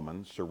man and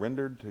woman,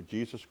 surrendered to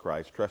Jesus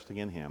Christ, trusting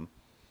in him,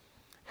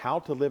 how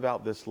to live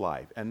out this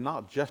life. And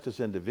not just as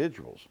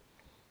individuals,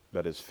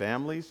 but as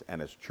families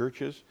and as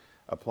churches,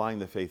 applying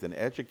the faith in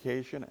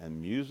education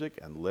and music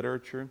and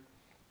literature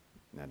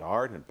and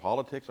art and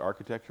politics,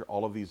 architecture,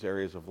 all of these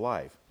areas of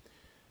life.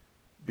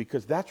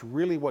 Because that's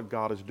really what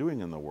God is doing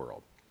in the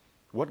world.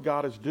 What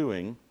God is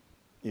doing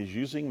is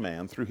using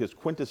man through his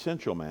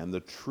quintessential man,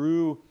 the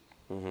true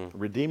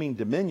redeeming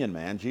dominion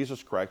man,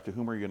 Jesus Christ, to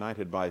whom we're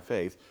united by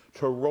faith,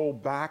 to roll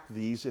back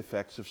these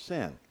effects of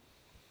sin.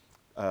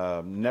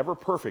 Never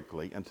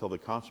perfectly until the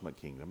consummate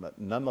kingdom, but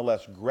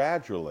nonetheless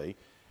gradually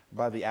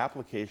by the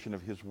application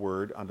of his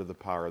word under the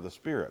power of the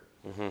Spirit.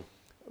 Mm-hmm.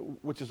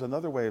 Which is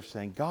another way of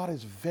saying God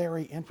is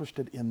very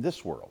interested in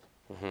this world.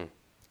 Mm-hmm.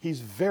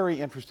 He's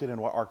very interested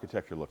in what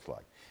architecture looks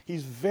like.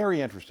 He's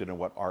very interested in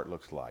what art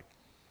looks like.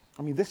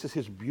 I mean, this is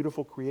his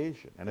beautiful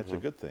creation, and it's a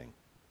good thing.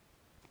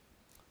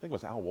 I think it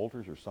was Al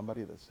Wolters or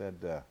somebody that said,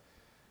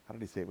 how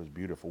did he say it was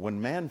beautiful?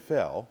 When man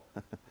fell,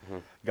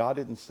 God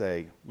didn't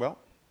say, well,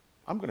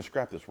 I'm going to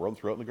scrap this world and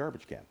throw it in the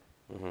garbage can.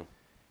 Mm-hmm.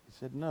 He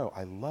said, no,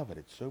 I love it.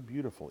 It's so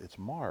beautiful. It's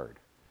marred.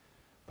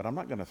 But I'm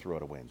not going to throw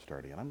it away and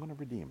start again. I'm going to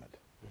redeem it.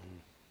 Mm-hmm.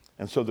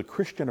 And so the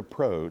Christian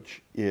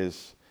approach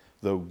is,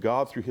 though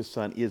God through his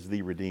Son is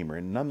the Redeemer,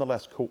 and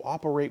nonetheless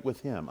cooperate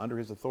with him under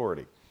his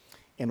authority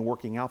in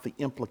working out the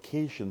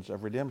implications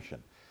of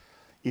redemption.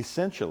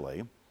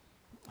 Essentially,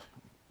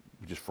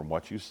 just from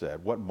what you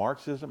said, what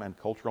Marxism and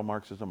cultural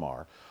Marxism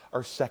are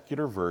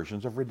secular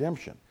versions of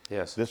redemption.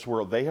 Yes. This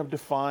world, they have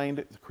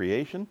defined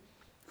creation,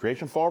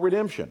 fall,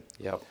 redemption.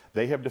 Yep.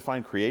 They have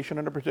defined creation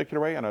in a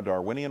particular way, in a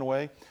Darwinian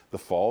way, the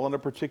fall in a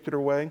particular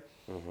way.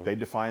 Mm-hmm. They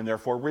define,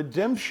 therefore,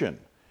 redemption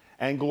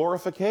and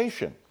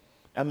glorification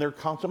and their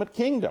consummate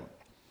kingdom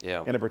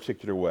in a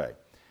particular way.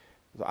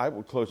 I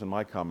would close in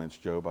my comments,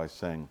 Joe, by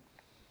saying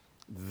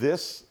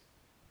this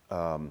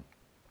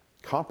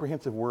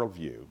comprehensive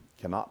worldview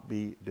cannot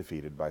be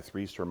defeated by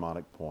 3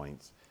 sermonic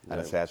points and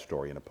a sad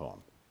story in a poem.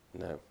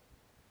 No.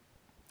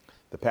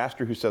 The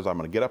pastor who says, I'm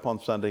going to get up on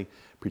Sunday,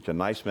 preach a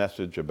nice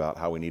message about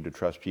how we need to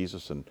trust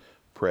Jesus and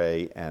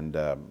pray and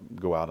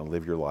go out and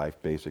live your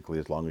life, basically,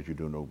 as long as you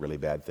do no really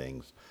bad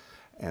things.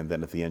 And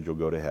then at the end, you'll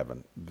go to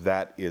heaven.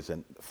 That is a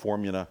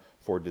formula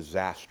for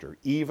disaster,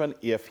 even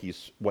if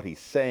what he's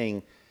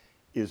saying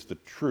is the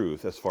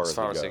truth as far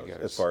as it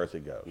goes.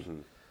 Mm-hmm.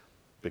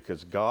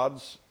 Because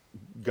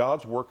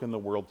God's work in the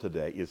world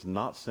today is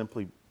not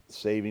simply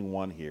saving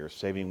one here,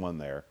 saving one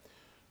there,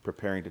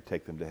 preparing to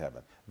take them to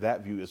heaven.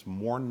 That view is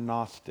more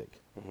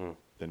Gnostic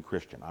than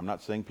Christian. I'm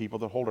not saying people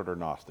that hold it are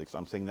Gnostics.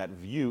 I'm saying that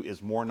view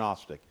is more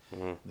Gnostic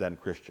than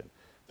Christian.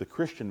 The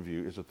Christian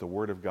view is that the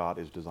Word of God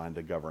is designed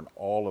to govern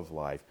all of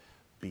life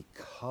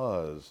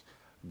because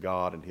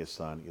God and His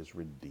Son is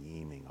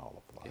redeeming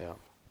all of life. Yeah.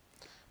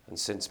 And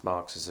since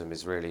Marxism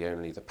is really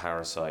only the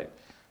parasite,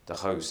 the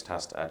host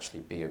has to actually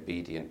be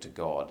obedient to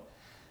God.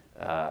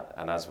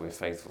 And as we're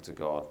faithful to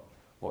God,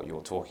 what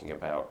you're talking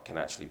about can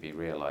actually be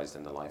realized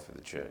in the life of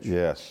the church.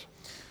 Yes.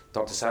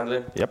 Dr.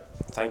 Sandlin, yep.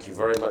 Thank you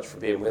very much for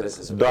being with us.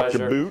 It's a Dr.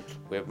 pleasure. Boot.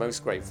 We're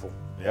most grateful.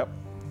 Yep.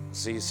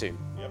 See you soon.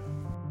 Yep.